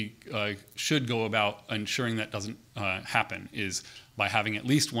ways that we should go about ensuring that doesn't happen is by having at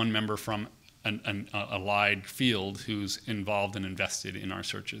least one member from an allied field who's involved and invested in our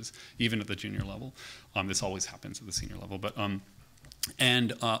searches, even at the junior level. This always happens at the senior level, but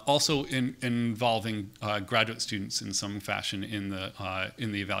and also involving graduate students in some fashion in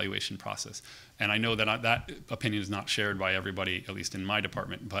the evaluation process. And I know that that opinion is not shared by everybody, at least in my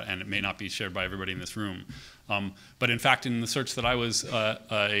department, and it may not be shared by everybody in this room. But in fact, in the search that I was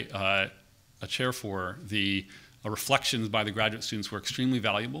a chair for, the reflections by the graduate students were extremely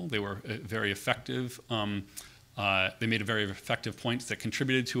valuable. They were very effective. They made very effective points that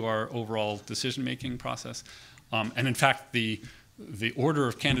contributed to our overall decision-making process. And in fact, the order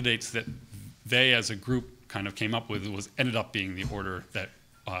of candidates that they as a group kind of came up with ended up being the order that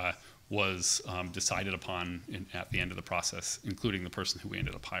was decided upon at the end of the process, including the person who we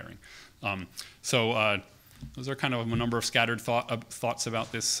ended up hiring. Those are kind of a number of scattered thoughts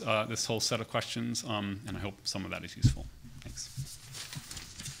about this whole set of questions, and I hope some of that is useful. Thanks.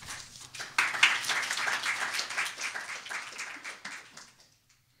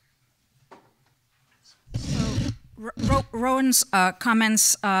 Rowan's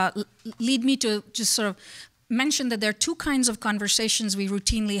comments lead me to just sort of mention that there are two kinds of conversations we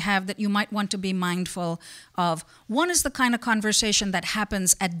routinely have that you might want to be mindful of. One is the kind of conversation that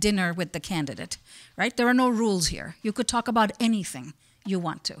happens at dinner with the candidate, right? There are no rules here. You could talk about anything you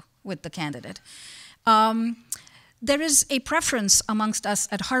want to with the candidate. There is a preference amongst us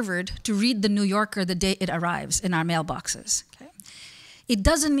at Harvard to read the New Yorker the day it arrives in our mailboxes, okay? it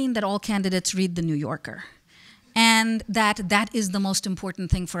doesn't mean that all candidates read The New Yorker, and that is the most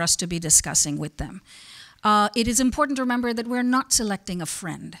important thing for us to be discussing with them. It is important to remember that we're not selecting a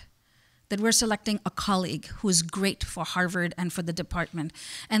friend, that we're selecting a colleague who is great for Harvard and for the department.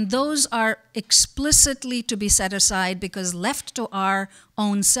 And those are explicitly to be set aside, because left to our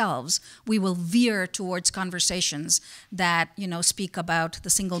own selves, we will veer towards conversations that, you know, speak about the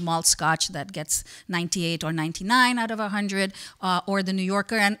single malt scotch that gets 98 or 99 out of 100, or the New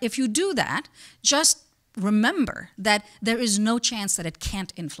Yorker. And if you do that, just remember that there is no chance that it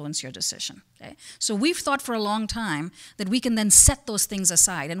can't influence your decision. Okay? So we've thought for a long time that we can then set those things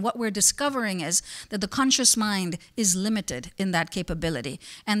aside. And what we're discovering is that the conscious mind is limited in that capability,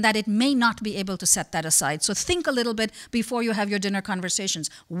 and that it may not be able to set that aside. So think a little bit before you have your dinner conversations.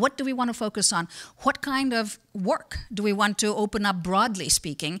 What do we want to focus on? What kind of work do we want to open up, broadly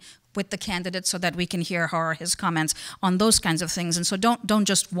speaking, with the candidate, so that we can hear her or his comments on those kinds of things. And so don't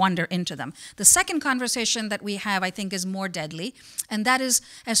just wander into them. The second conversation that we have, I think, is more deadly, and that is,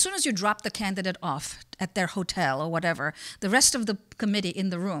 as soon as you drop the candidate off at their hotel or whatever, the rest of the committee in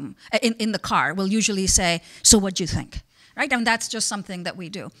the room, in the car, will usually say, "So what'd you think?" Right? And that's just something that we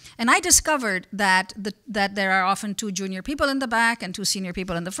do. And I discovered that that there are often 2 junior people in the back and 2 senior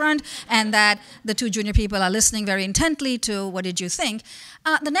people in the front, and that the 2 junior people are listening very intently to "what did you think?"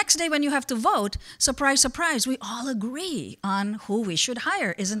 The next day when you have to vote, surprise, surprise, we all agree on who we should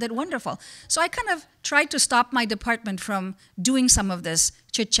hire. Isn't it wonderful? So I kind of tried to stop my department from doing some of this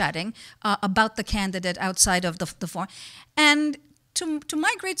chit-chatting about the candidate outside of the forum. And to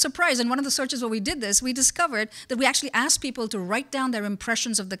my great surprise, in one of the searches where we did this, we discovered that we actually asked people to write down their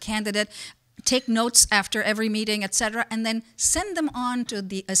impressions of the candidate, take notes after every meeting, etc., and then send them on to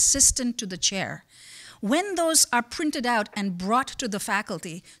the assistant to the chair. When those are printed out and brought to the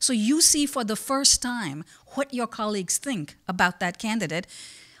faculty, so you see for the first time what your colleagues think about that candidate,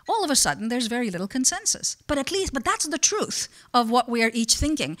 all of a sudden there's very little consensus. But that's the truth of what we are each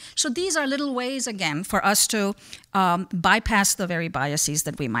thinking. So these are little ways, again, for us to bypass the very biases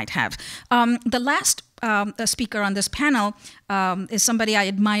that we might have. The last speaker on this panel is somebody I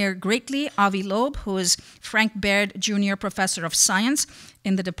admire greatly, Avi Loeb, who is Frank Baird Jr. Professor of Science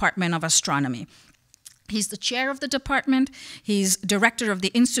in the Department of Astronomy. He's the chair of the department. He's director of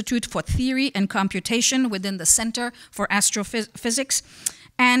the Institute for Theory and Computation within the Center for Astrophysics.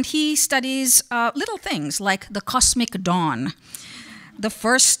 And he studies little things like the cosmic dawn, the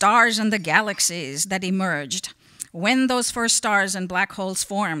first stars and the galaxies that emerged, when those first stars and black holes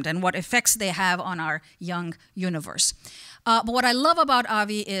formed, and what effects they have on our young universe. But what I love about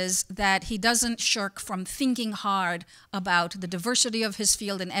Avi is that he doesn't shirk from thinking hard about the diversity of his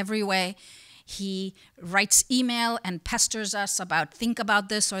field in every way. He writes email and pesters us about think about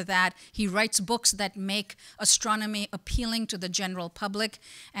this or that. He writes books that make astronomy appealing to the general public.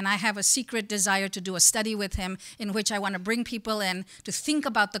 And I have a secret desire to do a study with him in which I want to bring people in to think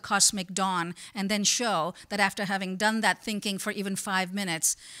about the cosmic dawn, and then show that after having done that thinking for even 5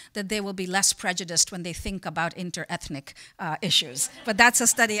 minutes, that they will be less prejudiced when they think about inter-ethnic issues. But that's a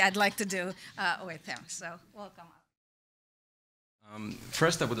study I'd like to do with him. So welcome.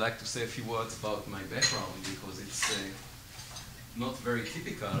 First, I would like to say a few words about my background, because it's not very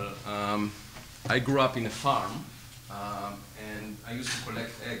typical. I grew up in a farm, and I used to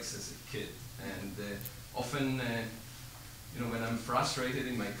collect eggs as a kid. And often, when I'm frustrated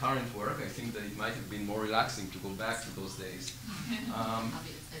in my current work, I think that it might have been more relaxing to go back to those days. I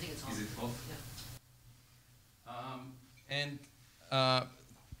think it's off. Is it off? Yeah.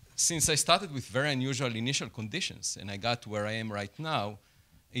 Since I started with very unusual initial conditions and I got to where I am right now,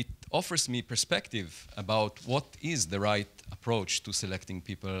 it offers me perspective about what is the right approach to selecting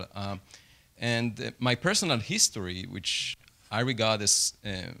people. And my personal history, which I regard as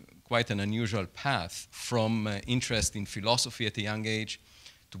quite an unusual path, from interest in philosophy at a young age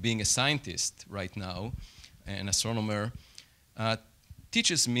to being a scientist right now, an astronomer,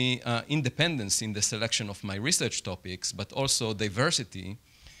 teaches me independence in the selection of my research topics, but also diversity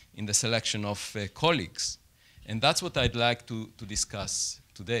in the selection of colleagues. And that's what I'd like to discuss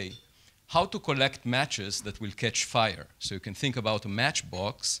today. How to collect matches that will catch fire. So you can think about a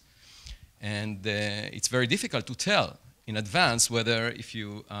matchbox, and it's very difficult to tell in advance whether if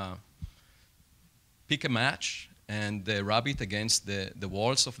you pick a match and rub it against the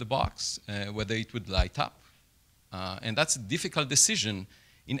walls of the box, whether it would light up. And that's a difficult decision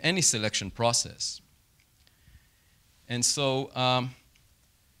in any selection process. And so,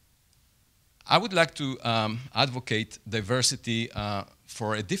 I would like to advocate diversity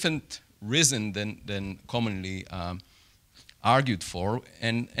for a different reason than commonly argued for,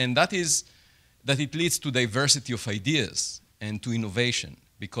 and that is that it leads to diversity of ideas. and to innovation,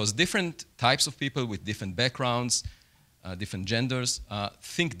 because different types of people with different backgrounds, different genders,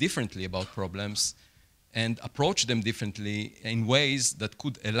 think differently about problems and approach them differently in ways that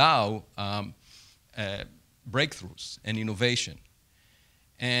could allow breakthroughs and innovation.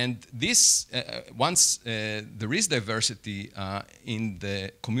 And this, once there is diversity in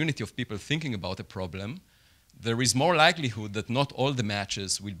the community of people thinking about a problem, there is more likelihood that not all the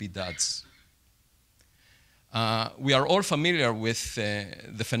matches will be duds. We are all familiar with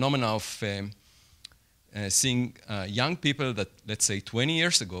the phenomena of seeing young people that, let's say, 20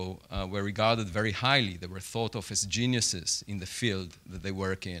 years ago were regarded very highly. They were thought of as geniuses in the field that they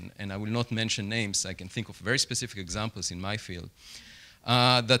work in. And I will not mention names. I can think of very specific examples in my field.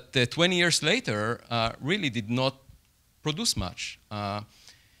 That 20 years later really did not produce much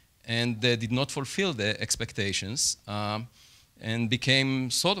and did not fulfill the expectations and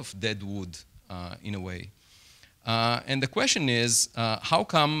became sort of dead wood in a way. And the question is, how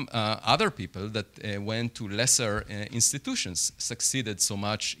come other people that went to lesser institutions succeeded so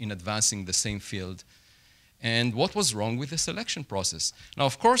much in advancing the same field? And what was wrong with the selection process? Now,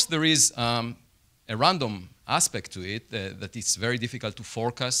 of course, there is a random aspect to it that it's very difficult to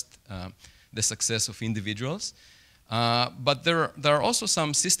forecast the success of individuals. But there are also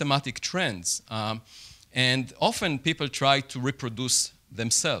some systematic trends. And often people try to reproduce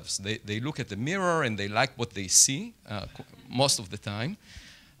themselves. They look at the mirror and they like what they see most of the time.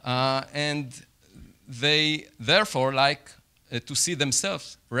 And they therefore like to see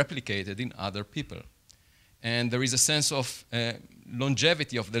themselves replicated in other people. And there is a sense of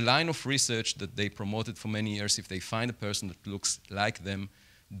longevity of the line of research that they promoted for many years if they find a person that looks like them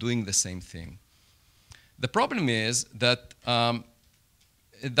doing the same thing. The problem is that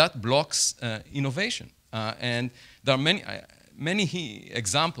that blocks innovation. And there are many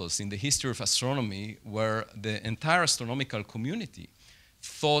examples in the history of astronomy where the entire astronomical community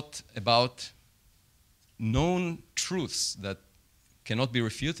thought about known truths that cannot be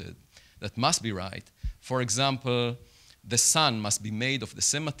refuted, that must be right. For example, the sun must be made of the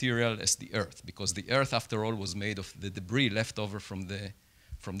same material as the Earth, because the Earth, after all, was made of the debris left over from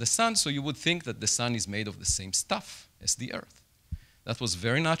the sun, so you would think that the sun is made of the same stuff as the Earth. That was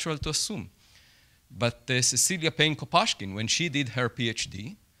very natural to assume. But Cecilia Payne-Kopashkin, when she did her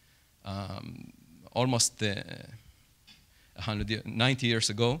PhD, almost 90 years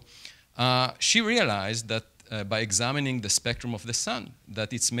ago, she realized that by examining the spectrum of the sun,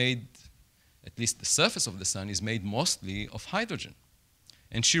 that it's made, at least the surface of the sun, is made mostly of hydrogen.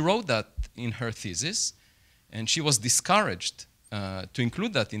 And she wrote that in her thesis, and she was discouraged to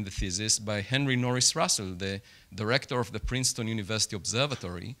include that in the thesis by Henry Norris Russell, the director of the Princeton University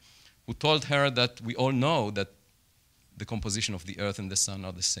Observatory, who told her that we all know that the composition of the Earth and the sun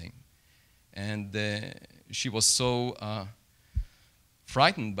are the same. And she was so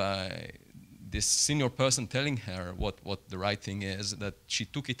frightened by this senior person telling her what the right thing is that she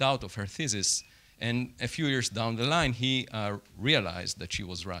took it out of her thesis. And a few years down the line, he realized that she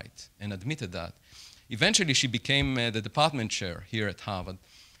was right and admitted that. Eventually, she became the department chair here at Harvard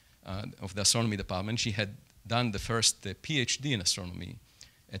of the astronomy department. She had done the first PhD in astronomy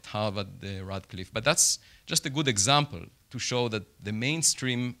at Harvard, Radcliffe. But that's just a good example to show that the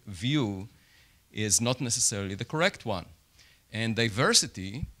mainstream view is not necessarily the correct one. And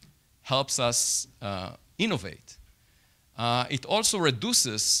diversity helps us innovate. It also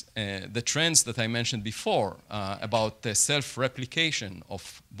reduces the trends that I mentioned before about self-replication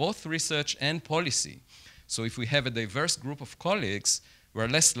of both research and policy. So if we have a diverse group of colleagues, we're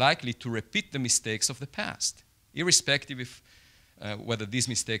less likely to repeat the mistakes of the past, irrespective of whether these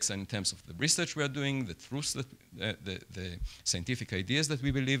mistakes are in terms of the research we are doing, the truths, the scientific ideas that we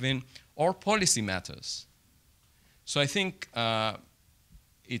believe in, or policy matters. So I think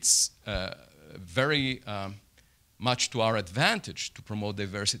it's very much to our advantage to promote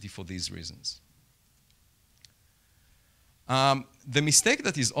diversity for these reasons. The mistake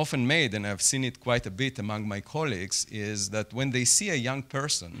that is often made, and I've seen it quite a bit among my colleagues, is that when they see a young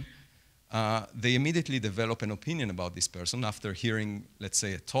person, they immediately develop an opinion about this person after hearing, let's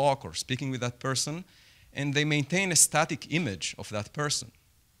say, a talk or speaking with that person, and they maintain a static image of that person.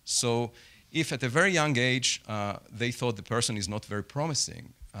 So if at a very young age they thought the person is not very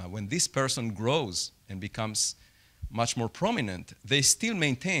promising, when this person grows and becomes much more prominent, they still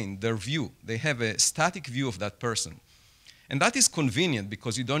maintain their view. They have a static view of that person. And that is convenient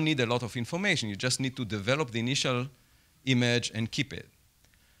because you don't need a lot of information. You just need to develop the initial image and keep it.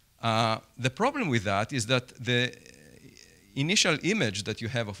 The problem with that is that the initial image that you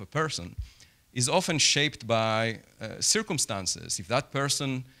have of a person is often shaped by circumstances. If that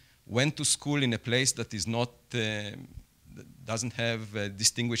person went to school in a place that is not doesn't have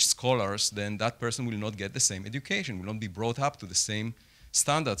distinguished scholars, then that person will not get the same education, will not be brought up to the same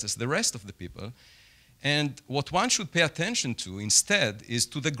standards as the rest of the people. And what one should pay attention to instead is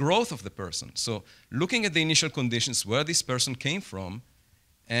to the growth of the person. So looking at the initial conditions, where this person came from,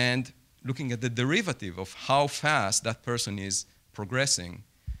 and looking at the derivative of how fast that person is progressing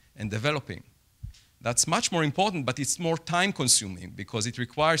and developing. That's much more important, but it's more time-consuming because it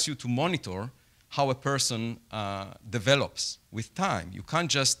requires you to monitor how a person develops with time. You can't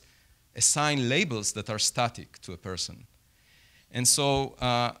just assign labels that are static to a person. And so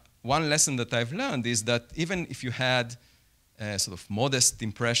one lesson that I've learned is that even if you had a sort of modest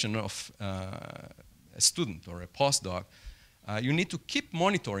impression of a student or a postdoc, you need to keep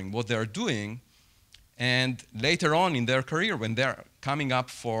monitoring what they're doing, and later on in their career, when they're coming up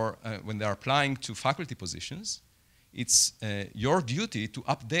for, when they're applying to faculty positions, it's your duty to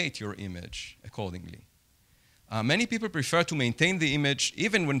update your image accordingly. Many people prefer to maintain the image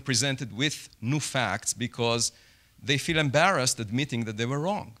even when presented with new facts because they feel embarrassed admitting that they were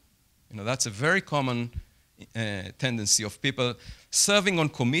wrong. You know, that's a very common tendency of people serving on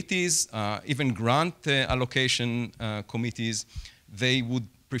committees, even grant allocation committees. They would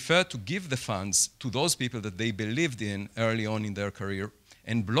prefer to give the funds to those people that they believed in early on in their career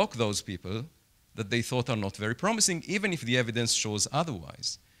and block those people that they thought are not very promising, even if the evidence shows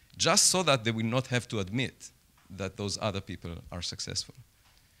otherwise, just so that they will not have to admit that those other people are successful.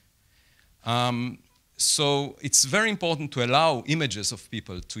 So it's very important to allow images of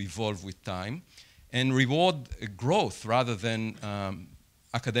people to evolve with time and reward growth rather than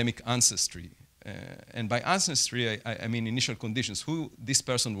academic ancestry. And by ancestry, I mean initial conditions, who this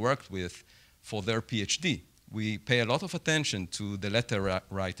person worked with for their PhD. We pay a lot of attention to the letter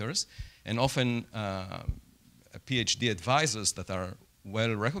writers, and often PhD advisors that are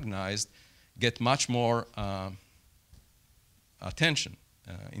well recognized get much more attention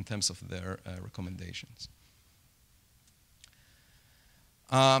in terms of their recommendations.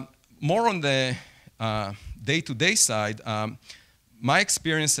 More on the day-to-day side, my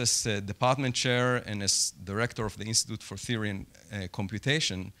experience as department chair and as director of the Institute for Theory and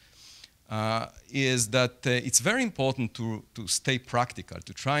Computation is that it's very important to stay practical,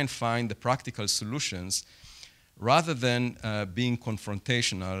 to try and find the practical solutions rather than being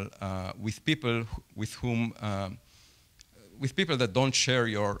confrontational with people with whom with people that don't share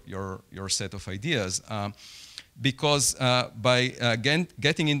your set of ideas. Because by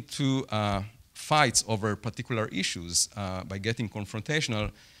getting into fights over particular issues, by getting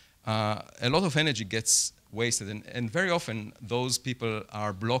confrontational, a lot of energy gets wasted. And very often, those people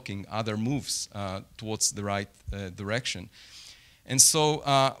are blocking other moves towards the right direction. And so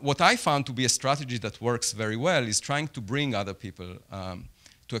what I found to be a strategy that works very well is trying to bring other people,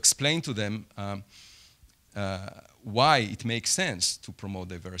 to explain to them why it makes sense to promote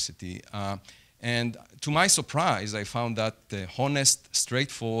diversity. And to my surprise, I found that the honest,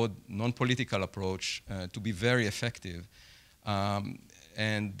 straightforward, non-political approach to be very effective.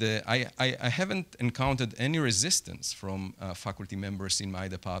 And I haven't encountered any resistance from faculty members in my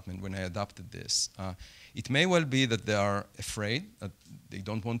department when I adopted this. It may well be that they are afraid, that they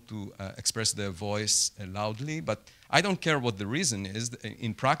don't want to express their voice loudly, but I don't care what the reason is.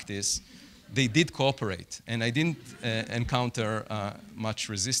 In practice, they did cooperate, and I didn't encounter much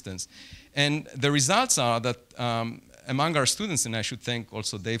resistance. And the results are that among our students, and I should thank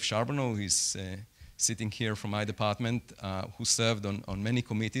also Dave Charbonneau, who is sitting here from my department, who served on many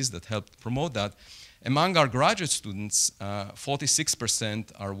committees that helped promote that. Among our graduate students,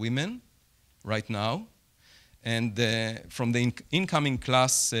 46% are women right now. And from the incoming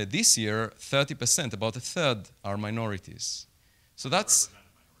class this year, 30%, about a third, are minorities. So that's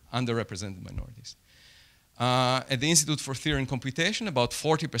underrepresented minorities. At the Institute for Theory and Computation, about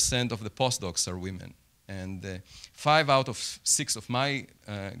 40% of the postdocs are women. And 5 out of 6 of my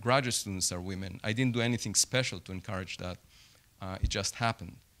graduate students are women. I didn't do anything special to encourage that. It just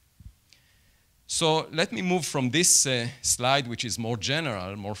happened. So let me move from this slide, which is more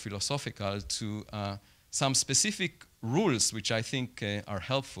general, more philosophical, to some specific rules which I think are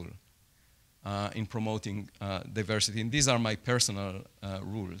helpful in promoting diversity. And these are my personal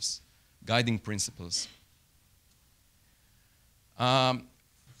rules, guiding principles.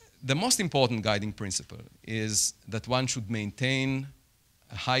 The most important guiding principle is that one should maintain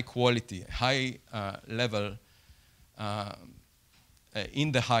a high quality, high level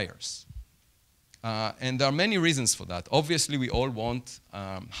in the hires. And there are many reasons for that. Obviously, we all want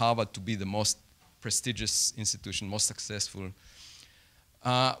Harvard to be the most prestigious institution, most successful.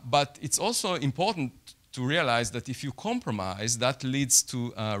 But it's also important to realize that if you compromise, that leads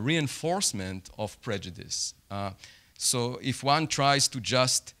to reinforcement of prejudice. So if one tries to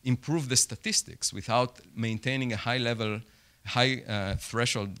just improve the statistics without maintaining a high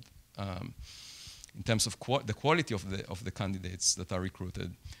threshold in terms of the quality of the candidates that are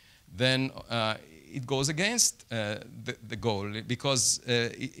recruited, then it goes against the goal, because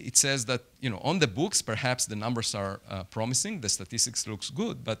it says that, on the books, perhaps the numbers are promising, the statistics looks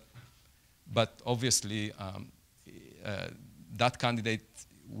good, but obviously that candidate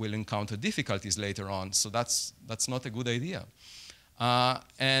will encounter difficulties later on, so that's not a good idea.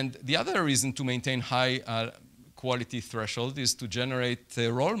 And the other reason to maintain high quality threshold is to generate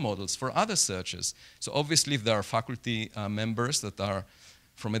role models for other searchers. So obviously, if there are faculty members that are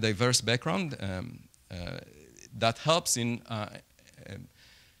from a diverse background, that helps in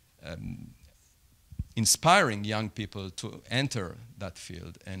inspiring young people to enter that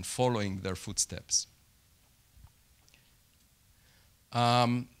field and following their footsteps.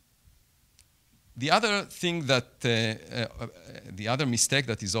 The other thing that, the other mistake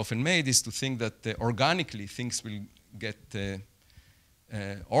that is often made is to think that organically things will get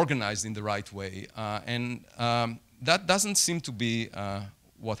organized in the right way. And that doesn't seem to be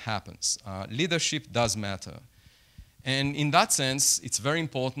what happens. Leadership does matter. And in that sense, it's very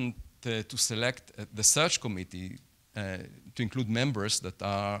important to select the search committee to include members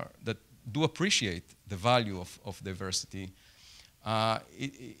that do appreciate the value of diversity.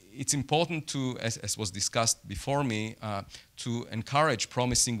 It's important to, as was discussed before me, to encourage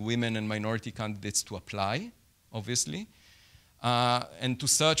promising women and minority candidates to apply, obviously, and to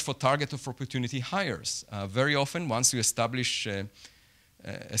search for target of opportunity hires. Very often, once you establish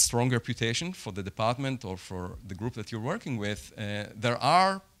a strong reputation for the department or for the group that you're working with, there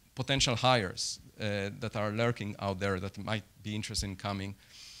are potential hires that are lurking out there that might be interested in coming.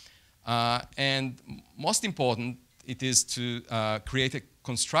 And most important, it is to create a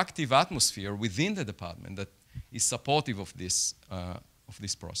constructive atmosphere within the department that is supportive of this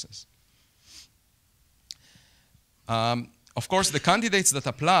process. Of course, the candidates that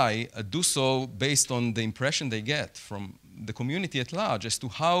apply do so based on the impression they get from the community at large as to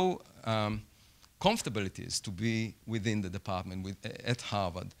how comfortable it is to be within the department at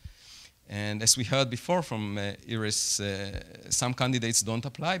Harvard. And as we heard before from Iris, some candidates don't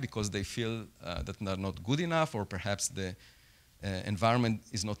apply because they feel that they're not good enough, or perhaps the environment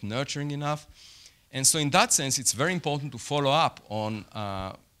is not nurturing enough. And so in that sense, it's very important to follow up on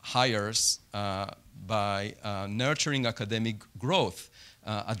hires by nurturing academic growth,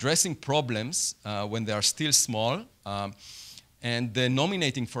 addressing problems when they are still small, and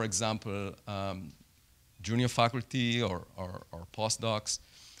nominating, for example, junior faculty or postdocs,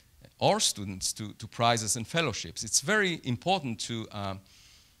 or students to prizes and fellowships. It's very important to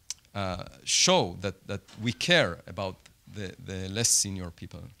show that we care about the less senior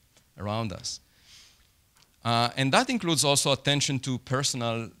people around us. And that includes also attention to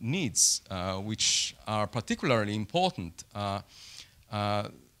personal needs, which are particularly important.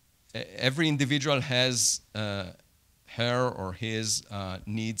 Every individual has her or his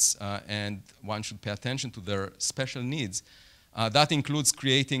needs, and one should pay attention to their special needs. That includes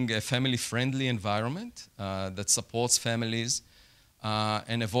creating a family-friendly environment that supports families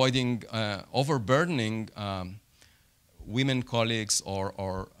and avoiding overburdening women colleagues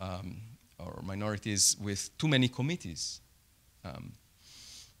or minorities with too many committees.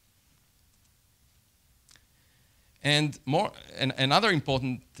 And another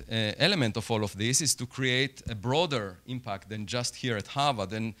important element of all of this is to create a broader impact than just here at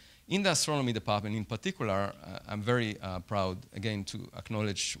Harvard. And in the astronomy department in particular, I'm very proud, again, to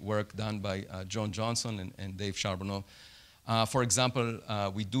acknowledge work done by John Johnson and Dave Charbonneau. For example,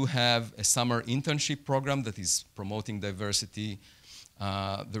 we do have a summer internship program that is promoting diversity.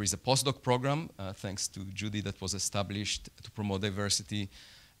 There is a postdoc program, thanks to Judy, that was established to promote diversity.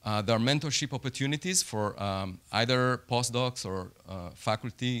 There are mentorship opportunities for either postdocs or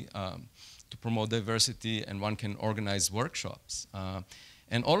faculty to promote diversity, and one can organize workshops.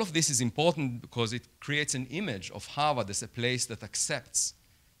 And all of this is important because it creates an image of Harvard as a place that accepts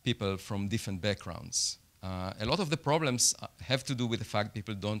people from different backgrounds. A lot of the problems have to do with the fact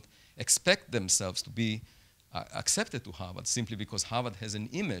people don't expect themselves to be accepted to Harvard simply because Harvard has an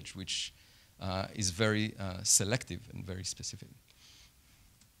image which is very selective and very specific.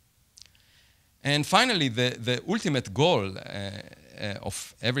 And finally, the ultimate goal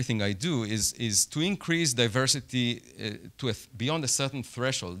of everything I do is to increase diversity beyond a certain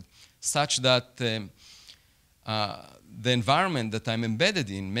threshold, such that the environment that I'm embedded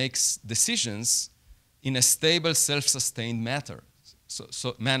in makes decisions in a stable, self-sustained manner.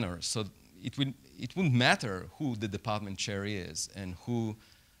 So it wouldn't matter who the department chair is and who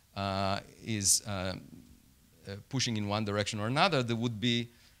is pushing in one direction or another, there would be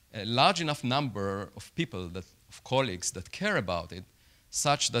a large enough number of people, of colleagues that care about it,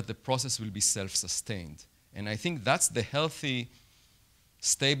 such that the process will be self-sustained. And I think that's the healthy,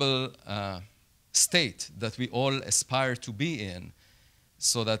 stable state that we all aspire to be in,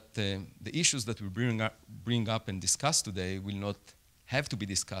 so that the issues that we bring up and discuss today will not have to be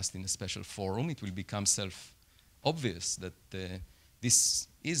discussed in a special forum. It will become self-obvious that this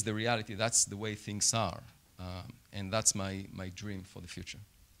is the reality, that's the way things are. And that's my dream for the future.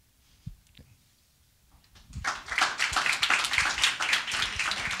 Okay.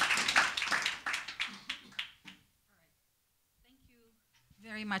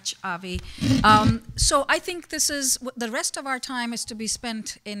 Very much, Avi. So I think this is, the rest of our time is to be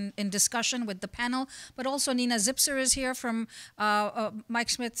spent in discussion with the panel, but also Nina Zipser is here from Mike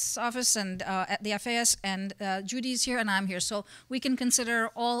Smith's office and at the FAS, and Judy's here, and I'm here. So we can consider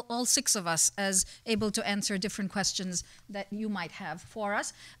all six of us as able to answer different questions that you might have for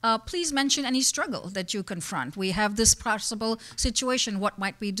us. Please mention any struggle that you confront. We have this possible situation, what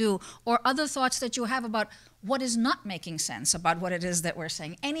might we do? Or other thoughts that you have about what is not making sense about what it is that we're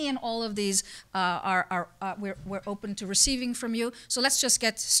saying. Any and all of these we're open to receiving from you. So let's just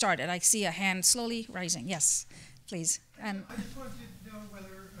get started. I see a hand slowly rising. Yes, please. And I just wanted to know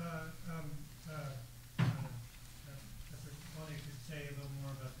whether Professor Bohnet could say a little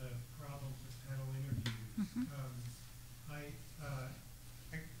more about the problems with panel interviews. Mm-hmm.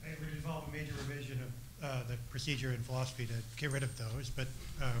 It would involve a major revision of the procedure in philosophy to get rid of those, but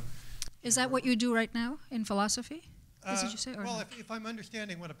is that what you do right now in philosophy? Is it you say? Or well, no? if I'm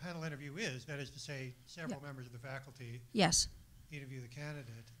understanding what a panel interview is, that is to say several members of the faculty interview the candidate.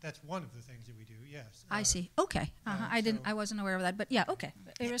 That's one of the things that we do, yes. I see. Okay. I wasn't aware of that, but yeah, okay.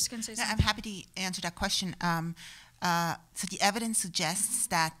 Iris can say something. I'm happy to answer that question. So the evidence suggests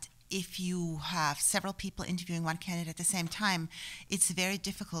that if you have several people interviewing one candidate at the same time, it's very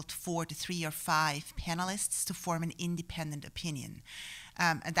difficult for the 3 or 5 panelists to form an independent opinion.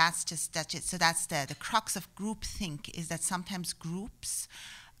 And that's it. So that's the crux of groupthink, is that sometimes groups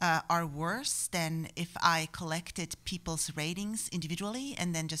are worse than if I collected people's ratings individually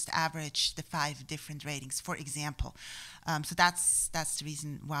and then just averaged the 5 different ratings, for example. So that's the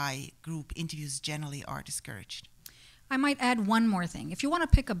reason why group interviews generally are discouraged. I might add one more thing. If you want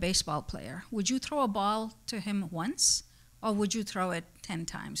to pick a baseball player, would you throw a ball to him once, or would you throw it 10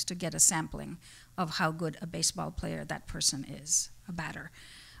 times to get a sampling of how good a baseball player that person is, a batter?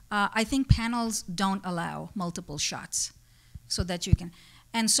 I think panels don't allow multiple shots so that you can.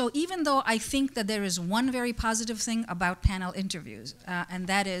 And so even though I think that there is one very positive thing about panel interviews, and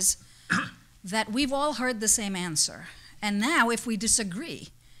that is that we've all heard the same answer. And now if we disagree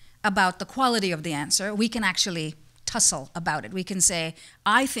about the quality of the answer, we can actually tussle about it. We can say,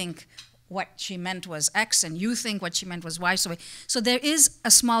 I think what she meant was X, and you think what she meant was Y. So there is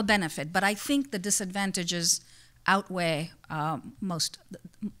a small benefit, but I think the disadvantages outweigh most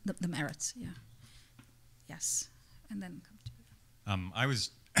the merits. Yeah. Yes. And then come to I was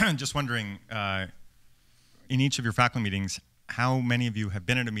just wondering, in each of your faculty meetings, how many of you have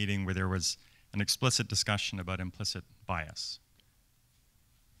been at a meeting where there was an explicit discussion about implicit bias?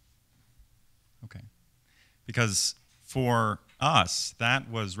 Okay. Because for us, that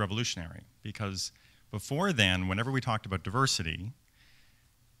was revolutionary, because before then, whenever we talked about diversity,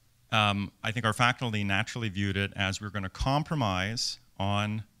 I think our faculty naturally viewed it as we're going to compromise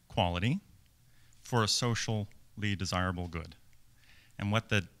on quality for a socially desirable good. And what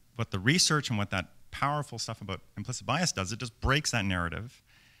the research and what that powerful stuff about implicit bias does, it just breaks that narrative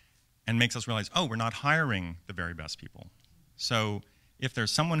and makes us realize, oh, we're not hiring the very best people. So if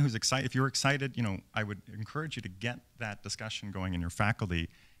there's someone who's excited, if you're excited, I would encourage you to get that discussion going in your faculty.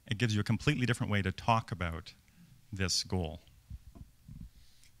 It gives you a completely different way to talk about this goal.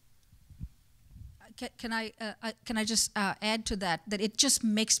 Can I just add to that it just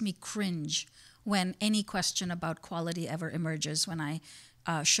makes me cringe when any question about quality ever emerges when I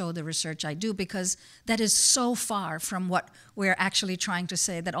show the research I do, because that is so far from what we're actually trying to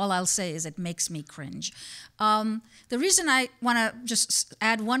say that all I'll say is it makes me cringe. The reason I want to just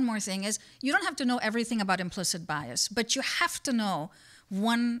add one more thing is you don't have to know everything about implicit bias, but you have to know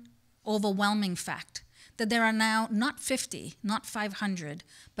one overwhelming fact, that there are now not 50, not 500,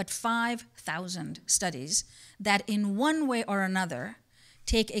 but 5,000 studies that in one way or another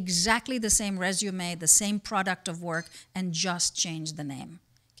take exactly the same resume, the same product of work, and just change the name.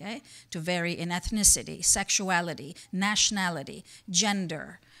 okay, to vary in ethnicity, sexuality, nationality,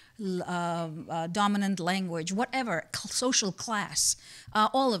 gender, dominant language, whatever, social class,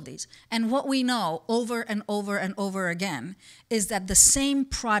 all of these. And what we know over and over and over again is that the same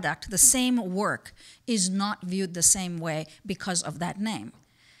product, the same work, is not viewed the same way because of that name.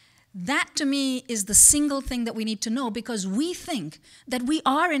 That, to me, is the single thing that we need to know, because we think that we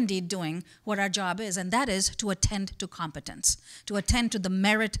are indeed doing what our job is, and that is to attend to competence, to attend to the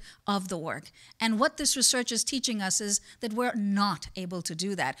merit of the work. And what this research is teaching us is that we're not able to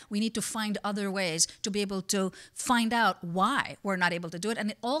do that. We need to find other ways to be able to find out why we're not able to do it.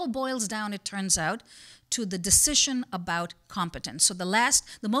 And it all boils down, it turns out, to the decision about competence. So the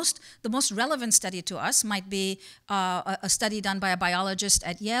most relevant study to us might be a study done by a biologist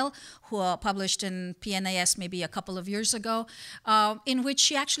at Yale who published in PNAS maybe a couple of years ago, in which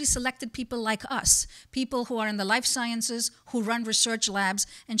she actually selected people like us, people who are in the life sciences, who run research labs,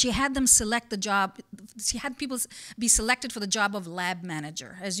 and she had them select the job. She had people be selected for the job of lab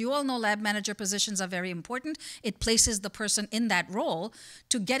manager. As you all know, lab manager positions are very important. It places the person in that role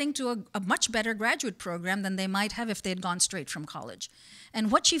to getting to a much better graduate program than they might have if they'd gone straight from college. And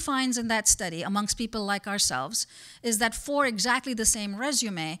what she finds in that study, amongst people like ourselves, is that for exactly the same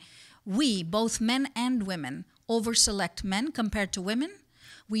resume, we, both men and women, overselect men compared to women.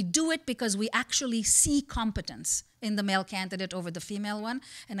 We do it because we actually see competence in the male candidate over the female one.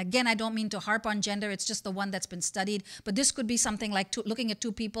 And again, I don't mean to harp on gender, it's just the one that's been studied, but this could be something like looking at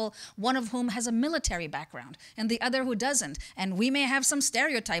two people, one of whom has a military background and the other who doesn't. And we may have some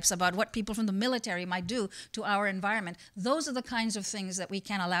stereotypes about what people from the military might do to our environment. Those are the kinds of things that we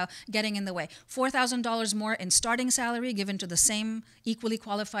can't allow getting in the way. $4,000 more in starting salary given to the same equally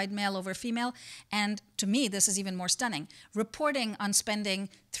qualified male over female. And to me, this is even more stunning. Reporting on spending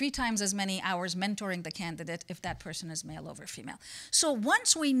 3 times as many hours mentoring the candidate if that person is male over female. So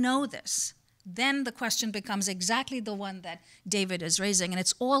once we know this, then the question becomes exactly the one that David is raising, and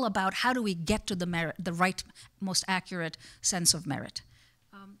it's all about how do we get to the merit, the right, most accurate sense of merit.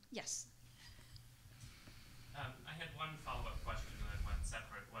 Yes? I had one follow-up question and one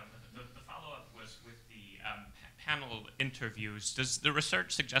separate one. The follow-up was with the panel interviews. Does the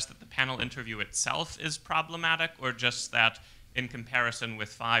research suggest that the panel interview itself is problematic, or just that in comparison with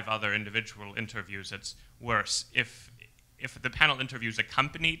 5 other individual interviews, it's worse? If the panel interview is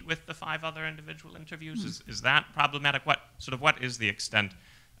accompanied with the 5 other individual interviews, is that problematic? What is the extent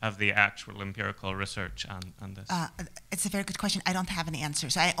of the actual empirical research on this? It's a very good question. I don't have an answer.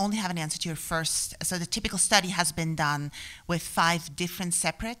 So I only have an answer to your first. So the typical study has been done with 5 different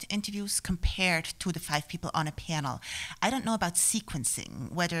separate interviews compared to the 5 people on a panel. I don't know about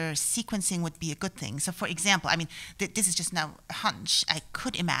sequencing, whether sequencing would be a good thing. So for example, I mean, this is just now a hunch. I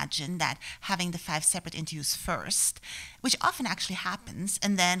could imagine that having the 5 separate interviews first, which often actually happens,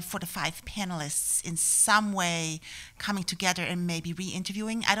 and then for the 5 panelists in some way coming together and maybe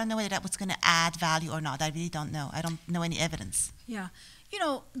re-interviewing. I don't know whether that was going to add value or not. I really don't know. I don't know any evidence. Yeah. You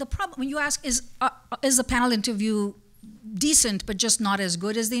know, the problem, when you ask, is the panel interview decent but just not as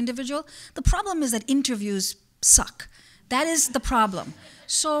good as the individual? The problem is that interviews suck. That is the problem.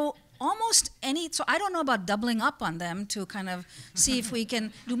 So so I don't know about doubling up on them to kind of see if we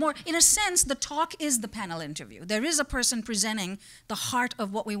can do more. In a sense, the talk is the panel interview. There is a person presenting the heart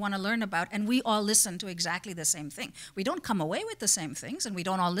of what we want to learn about, and we all listen to exactly the same thing. We don't come away with the same things, and we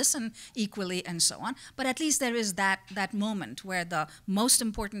don't all listen equally and so on, but at least there is that moment where the most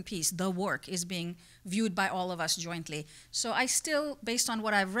important piece, the work, is being viewed by all of us jointly. So I still, based on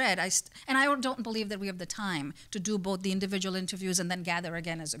what I've read, and I don't believe that we have the time to do both the individual interviews and then gather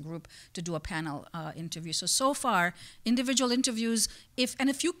again as a group to do a panel interview. So far, individual interviews,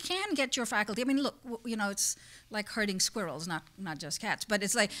 if you can get your faculty, I mean, look, you know, it's like herding squirrels, not just cats, but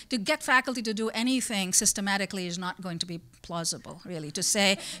it's like to get faculty to do anything systematically is not going to be plausible, really. To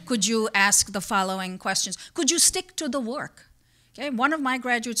say, could you ask the following questions? Could you stick to the work? Okay, one of my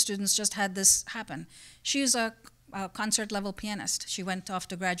graduate students just had this happen. She's a concert-level pianist. She went off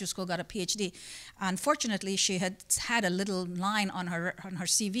to graduate school, got a PhD. Unfortunately, she had a little line on her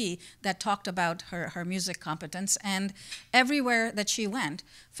CV that talked about her music competence, and everywhere that she went,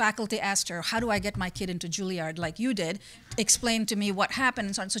 faculty asked her, how do I get my kid into Juilliard like you did? Explain to me what happened,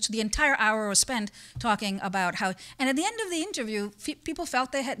 and so on. So the entire hour was spent talking about how, and at the end of the interview, people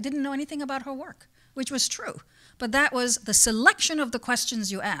felt they didn't know anything about her work, which was true. But that was the selection of the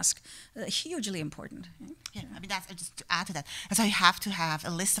questions you ask, hugely important. Yeah, I mean, just to add to that. And so you have to have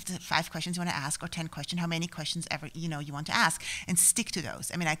a list of the 5 questions you want to ask, or 10 questions, how many questions ever you want to ask, and stick to those.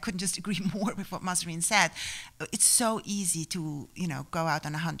 I mean, I couldn't just agree more with what Mahzarin said. It's so easy to go out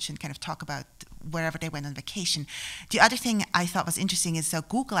on a hunch and kind of talk about wherever they went on vacation. The other thing I thought was interesting is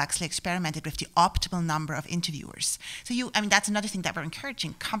Google actually experimented with the optimal number of interviewers. So that's another thing that we're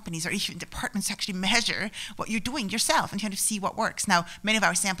encouraging companies or even departments to actually measure what you're doing yourself and kind of see what works. Now, many of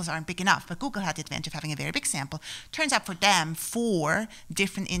our samples aren't big enough, but Google had the advantage of having a very big sample. Turns out for them, 4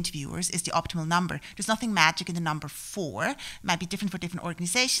 different interviewers is the optimal number. There's nothing magic in the number 4. It might be different for different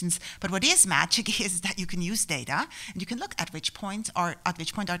organizations, but what is magic is that you can use data and you can look at which point are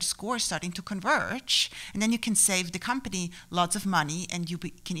the scores starting to converge, and then you can save the company lots of money and you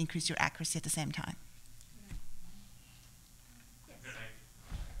can increase your accuracy at the same time.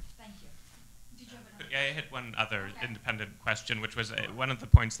 Yeah, I had one other independent question, which was one of the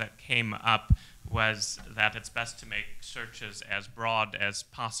points that came up was that it's best to make searches as broad as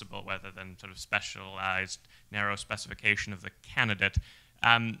possible rather than sort of specialized, narrow specification of the candidate.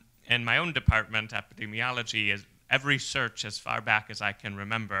 In my own department, epidemiology, every search as far back as I can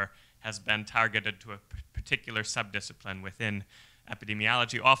remember has been targeted to a particular subdiscipline within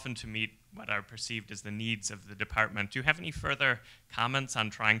epidemiology, often to meet what are perceived as the needs of the department. Do you have any further comments on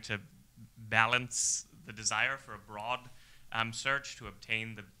trying to balance the desire for a broad search to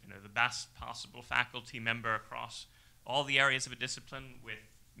obtain the best possible faculty member across all the areas of a discipline with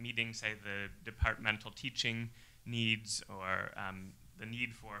meeting, say, the departmental teaching needs or the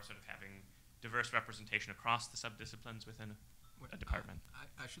need for sort of having diverse representation across the subdisciplines within a department?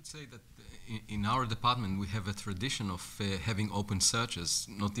 I should say that in our department we have a tradition of having open searches,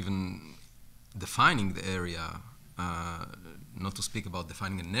 not even defining the area, not to speak about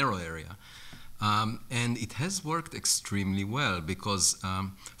defining a narrow area. And it has worked extremely well because,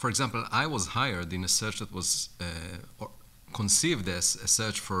 for example, I was hired in a search that was conceived as a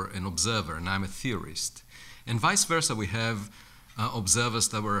search for an observer, and I'm a theorist. And vice versa, we have observers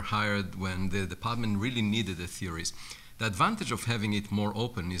that were hired when the department really needed a theorist. The advantage of having it more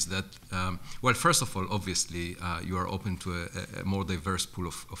open is that, well, first of all, obviously, you are open to a more diverse pool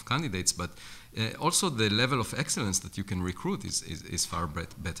of candidates, but also the level of excellence that you can recruit is far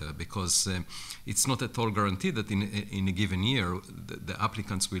better because it's not at all guaranteed that in a given year the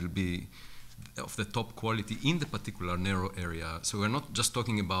applicants will be of the top quality in the particular narrow area. So we're not just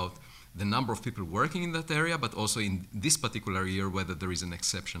talking about the number of people working in that area, but also in this particular year whether there is an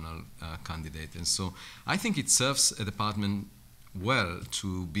exceptional candidate. And so I think it serves a department well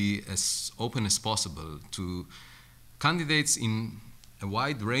to be as open as possible to candidates in a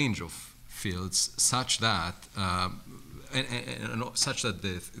wide range of fields such that such that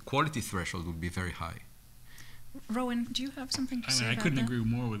the quality threshold would be very high. Rowan, do you have something to say about that? I couldn't agree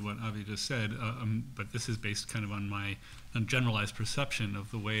more with what Avi just said, but this is based kind of on my generalized perception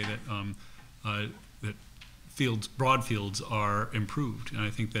of the way that that broad fields are improved. And I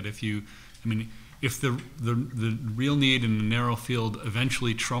think that if the real need in a narrow field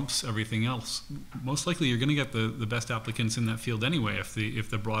eventually trumps everything else, most likely you're going to get the best applicants in that field anyway if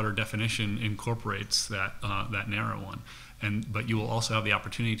the broader definition incorporates that narrow one. But you will also have the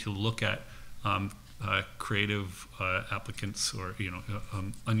opportunity to look at creative applicants or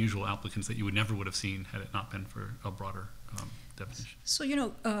unusual applicants that you never would have seen had it not been for a broader definition.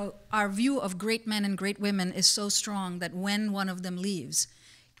 So our view of great men and great women is so strong that when one of them leaves,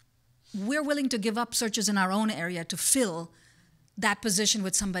 we're willing to give up searches in our own area to fill that position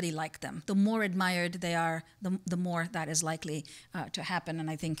with somebody like them. The more admired they are, the more that is likely to happen. And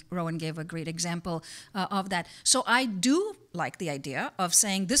I think Rowan gave a great example of that. So I do like the idea of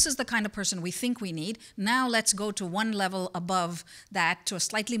saying this is the kind of person we think we need. Now let's go to one level above that, to a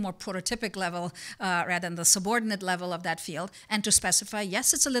slightly more prototypic level rather than the subordinate level of that field, and to specify,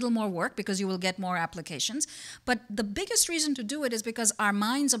 yes, it's a little more work because you will get more applications. But the biggest reason to do it is because our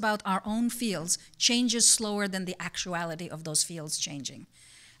minds about our own fields changes slower than the actuality of those fields changing.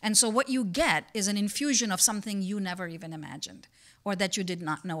 And so what you get is an infusion of something you never even imagined or that you did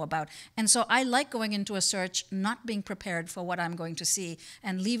not know about. And so I like going into a search not being prepared for what I'm going to see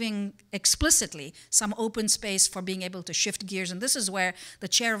and leaving explicitly some open space for being able to shift gears. And this is where the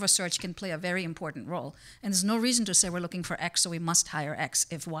chair of a search can play a very important role. And there's no reason to say we're looking for X, so we must hire X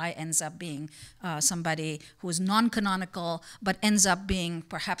if Y ends up being somebody who is non-canonical but ends up being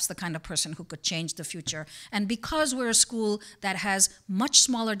perhaps the kind of person who could change the future. And because we're a school that has much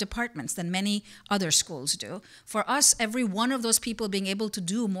smaller departments than many other schools do, for us, every one of those people being able to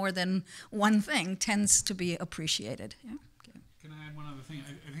do more than one thing tends to be appreciated. Yeah? Okay. Can I add one other thing?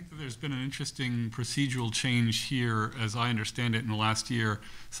 I think that there's been an interesting procedural change here, as I understand it, in the last year,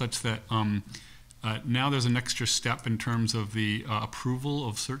 such that now there's an extra step in terms of the approval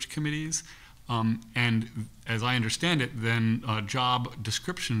of search committees. And as I understand it, then job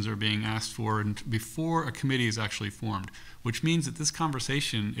descriptions are being asked for before a committee is actually formed, which means that this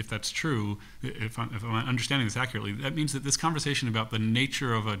conversation, if that's true, if I'm understanding this accurately, that means that this conversation about the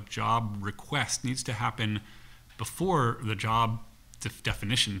nature of a job request needs to happen before the job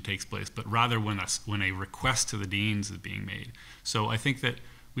definition takes place, but rather when a request to the deans is being made. So I think that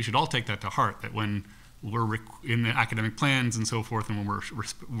we should all take that to heart, that when we're in the academic plans and so forth, and when we're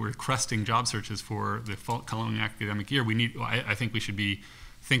requesting job searches for the following academic year, I think we should be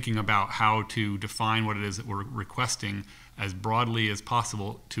thinking about how to define what it is that we're requesting as broadly as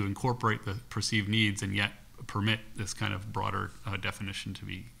possible to incorporate the perceived needs and yet permit this kind of broader definition to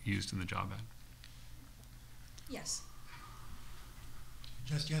be used in the job ad. Yes.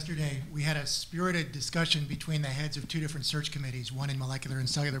 Just yesterday, we had a spirited discussion between the heads of two different search committees, one in molecular and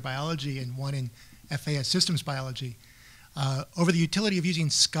cellular biology and one in FAS systems biology, over the utility of using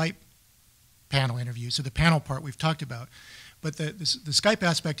Skype panel interviews. So the panel part we've talked about. But the Skype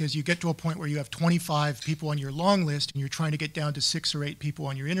aspect is you get to a point where you have 25 people on your long list and you're trying to get down to 6 or 8 people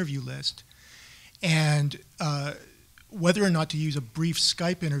on your interview list. And whether or not to use a brief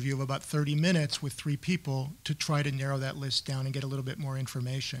Skype interview of about 30 minutes with 3 people to try to narrow that list down and get a little bit more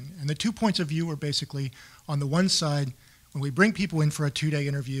information. And the 2 points of view are basically, on the one side, when we bring people in for a 2-day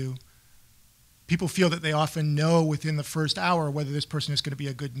interview, people feel that they often know within the first hour whether this person is going to be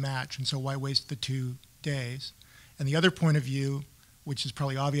a good match, and so why waste the 2 days? And the other point of view, which is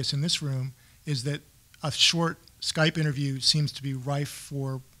probably obvious in this room, is that a short Skype interview seems to be rife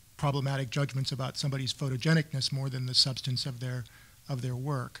for problematic judgments about somebody's photogenicness more than the substance of their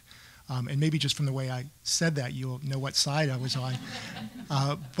work. And maybe just from the way I said that, you'll know what side I was on.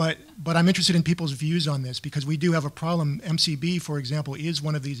 But I'm interested in people's views on this because we do have a problem. MCB, for example, is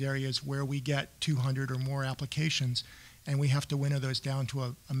one of these areas where we get 200 or more applications, and we have to winnow those down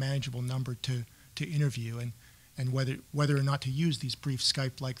to a manageable number to interview, and whether or not to use these brief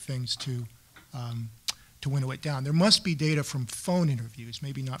Skype-like things to winnow it down. There must be data from phone interviews,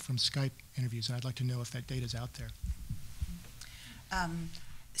 maybe not from Skype interviews, and I'd like to know if that data is out there.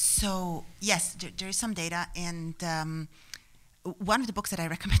 So yes, there is some data, and one of the books that I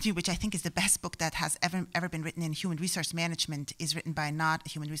recommend you, which I think is the best book that has ever been written in human resource management, is written by not a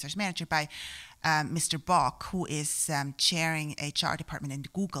human resource manager, by Mr. Bach, who is chairing HR department in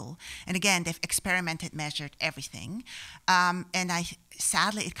Google. And again, they've experimented, measured everything. And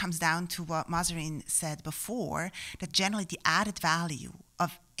sadly, it comes down to what Mahzarin said before, that generally the added value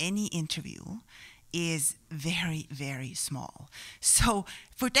of any interview is very, very small. So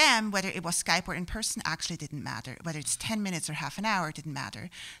for them, whether it was Skype or in person actually didn't matter. Whether it's 10 minutes or half an hour, it didn't matter.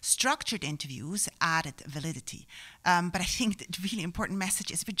 Structured interviews added validity. But I think the really important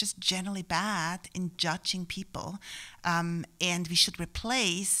message is we're just generally bad in judging people, and we should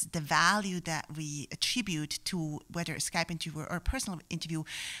replace the value that we attribute to whether a Skype interview or a personal interview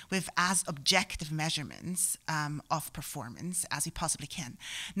with as objective measurements of performance as we possibly can.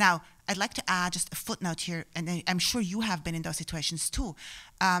 Now, I'd like to add just a footnote here, and I'm sure you have been in those situations too.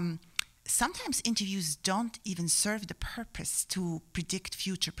 Sometimes interviews don't even serve the purpose to predict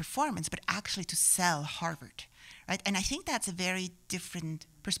future performance, but actually to sell Harvard, right? And I think that's a very different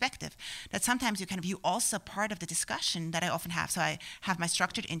perspective, that sometimes you also part of the discussion that I often have. So I have my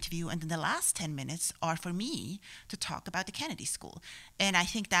structured interview, and then the last 10 minutes are for me to talk about the Kennedy School. And I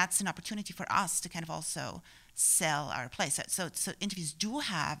think that's an opportunity for us to kind of also sell our place. So interviews do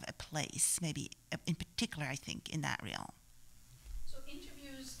have a place, maybe in particular, I think, in that realm. So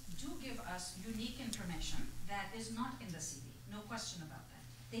interviews do give us unique information that is not in the CV, no question about that.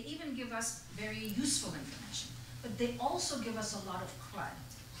 They even give us very useful information, but they also give us a lot of crud.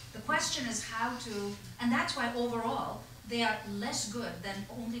 The question is how to, and that's why overall they are less good than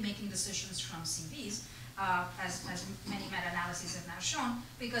only making decisions from CVs, as many meta-analyses have now shown,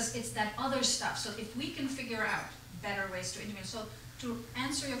 because it's that other stuff. So if we can figure out better ways to interview. So to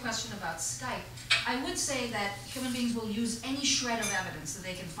answer your question about Skype, I would say that human beings will use any shred of evidence that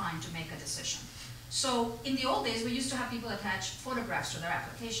they can find to make a decision. So in the old days, we used to have people attach photographs to their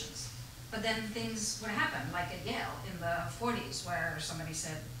applications. But then things would happen, like at Yale in the 40s, where somebody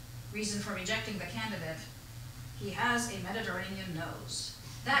said, reason for rejecting the candidate, he has a Mediterranean nose.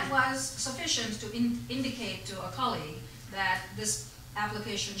 That was sufficient to indicate to a colleague that this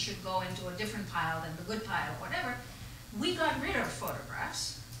application should go into a different pile than the good pile, whatever. We got rid of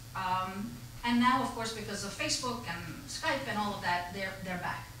photographs, and now, of course, because of Facebook and Skype and all of that, they're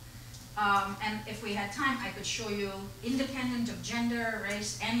back. And if we had time, I could show you, independent of gender,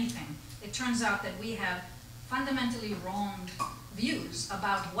 race, anything. It turns out that we have fundamentally wrong views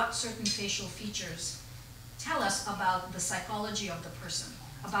about what certain facial features tell us about the psychology of the person.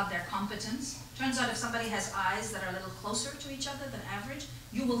 about their competence. Turns out if somebody has eyes that are a little closer to each other than average,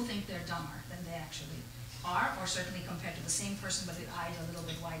 you will think they're dumber than they actually are, or certainly compared to the same person but with eyes a little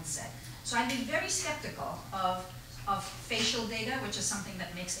bit wide set. So I'd be very skeptical of facial data, which is something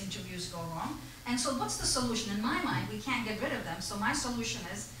that makes interviews go wrong. And so what's the solution? In my mind, we can't get rid of them. So my solution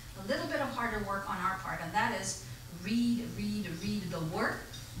is a little bit of harder work on our part, and that is read the work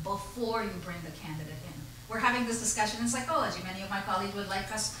before you bring the candidate in. We're having this discussion in psychology. Many of my colleagues would like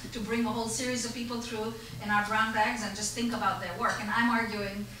us to bring a whole series of people through in our brown bags and just think about their work. And I'm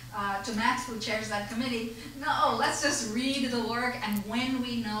arguing to Matt, who chairs that committee, no, let's just read the work, and when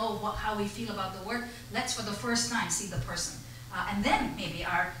we know how we feel about the work, let's for the first time see the person. And then maybe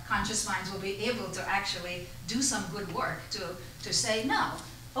our conscious minds will be able to actually do some good work to say, no,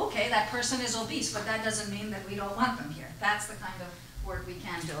 okay, that person is obese, but that doesn't mean that we don't want them here. That's the kind of work we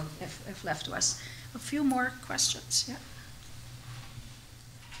can do if left to us. A few more questions, yeah?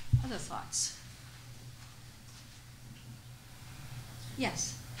 Other thoughts?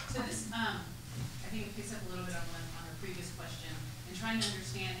 Yes? So this, I think it picks up a little bit on a previous question, in trying to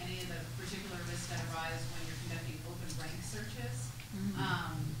understand any of the particular risks that arise when you're conducting open rank searches.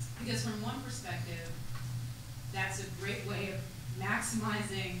 Because from one perspective, that's a great way of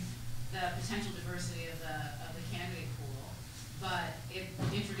maximizing the potential diversity of the candidate pool, but it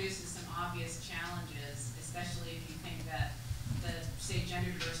introduces some obvious challenges, especially if you think that the, say,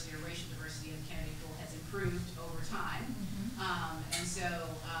 gender diversity or racial diversity of the candidate pool has improved over time. And so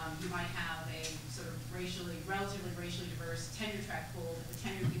you might have a sort of relatively racially diverse tenure track pool, but the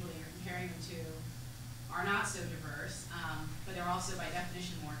tenure people that you're comparing them to are not so diverse, but they're also by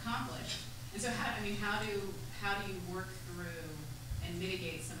definition more accomplished. And so how do you work through and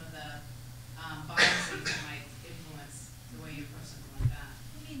mitigate some of the biases that might influence the way you approach something like that?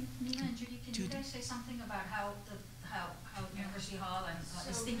 Maybe Nina and Judy, can you guys say something about how University Hall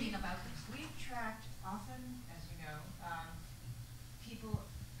is thinking about this? We've tracked often, as you know, people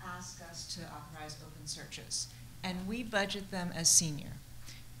ask us to authorize open searches, and we budget them as senior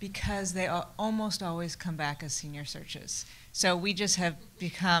because they almost always come back as senior searches. So we just have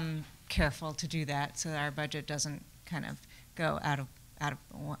become careful to do that so that our budget doesn't kind of go out of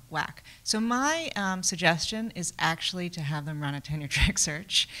whack. So my suggestion is actually to have them run a tenure track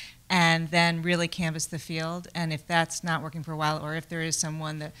search and then really canvass the field. And if that's not working for a while, or if there is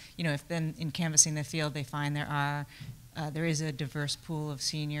someone that, if then in canvassing the field they find there is a diverse pool of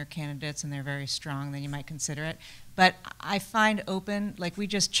senior candidates and they're very strong, then you might consider it. But I find open, like we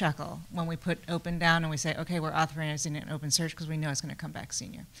just chuckle when we put open down and we say, okay, we're authorizing an open search because we know it's going to come back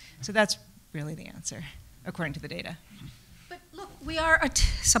senior. So that's really the answer, according to the data. But look, we are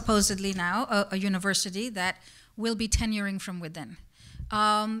supposedly now a university that will be tenuring from within.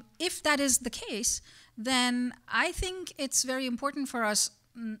 If that is the case, then I think it's very important for us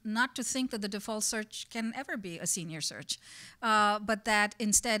not to think that the default search can ever be a senior search, but that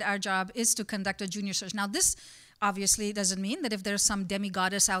instead our job is to conduct a junior search. Now this obviously doesn't mean that if there's some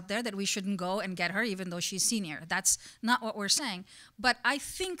demigoddess out there that we shouldn't go and get her even though she's senior. That's not what we're saying. But I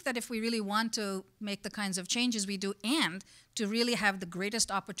think that if we really want to make the kinds of changes we do and to really have the greatest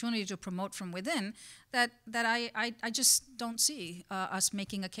opportunity to promote from within, that I just don't see us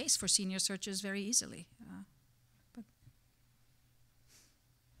making a case for senior searches very easily.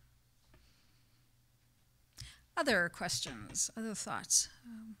 Other questions, other thoughts?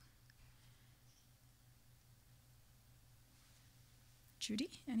 Judy,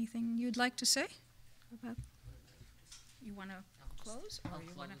 anything you'd like to say about? You want to close, or you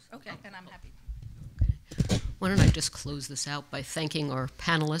want to? Okay, then I'm happy. Okay. Why don't I just close this out by thanking our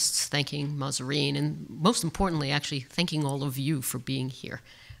panelists, thanking Mahzarin, and most importantly, actually thanking all of you for being here.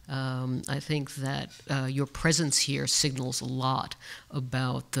 I think that your presence here signals a lot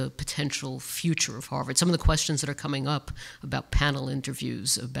about the potential future of Harvard. Some of the questions that are coming up about panel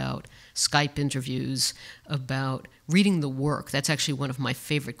interviews, about Skype interviews, about reading the work, that's actually one of my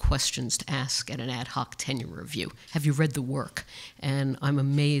favorite questions to ask at an ad hoc tenure review. Have you read the work? And I'm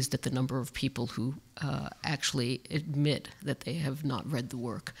amazed at the number of people who actually admit that they have not read the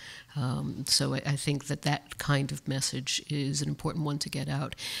work. So I think that that kind of message is an important one to get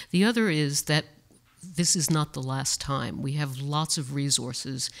out. The other is that this is not the last time. We have lots of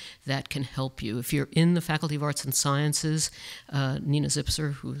resources that can help you. If you're in the Faculty of Arts and Sciences, Nina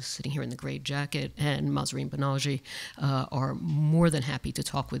Zipser, who's sitting here in the gray jacket, and Mahzarin Banaji are more than happy to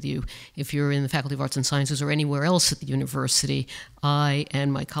talk with you. If you're in the Faculty of Arts and Sciences or anywhere else at the university, I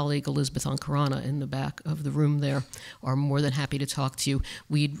and my colleague Elizabeth Onkarana in the back of the room there are more than happy to talk to you.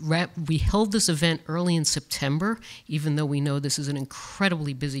 We held this event early in September, even though we know this is an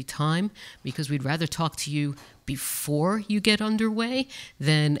incredibly busy time, because we'd rather talk to you before you get underway,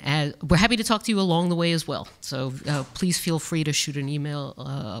 then we're happy to talk to you along the way as well. So please feel free to shoot an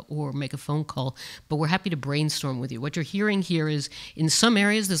email or make a phone call, but we're happy to brainstorm with you. What you're hearing here is, in some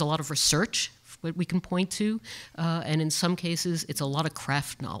areas, there's a lot of research what we can point to, and in some cases it's a lot of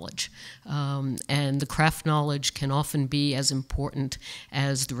craft knowledge. And the craft knowledge can often be as important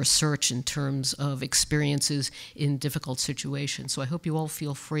as the research in terms of experiences in difficult situations. So I hope you all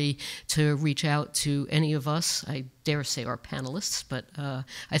feel free to reach out to any of us. I dare say our panelists, but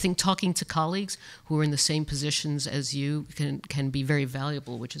I think talking to colleagues who are in the same positions as you can be very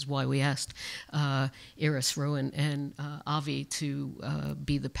valuable, which is why we asked Iris, Rowan, and Avi to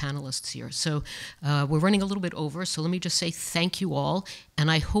be the panelists here. So we're running a little bit over, so let me just say thank you all,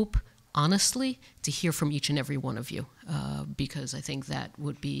 and I hope, honestly, to hear from each and every one of you, because I think that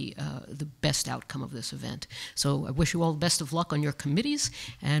would be the best outcome of this event. So I wish you all the best of luck on your committees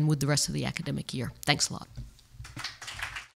and with the rest of the academic year. Thanks a lot.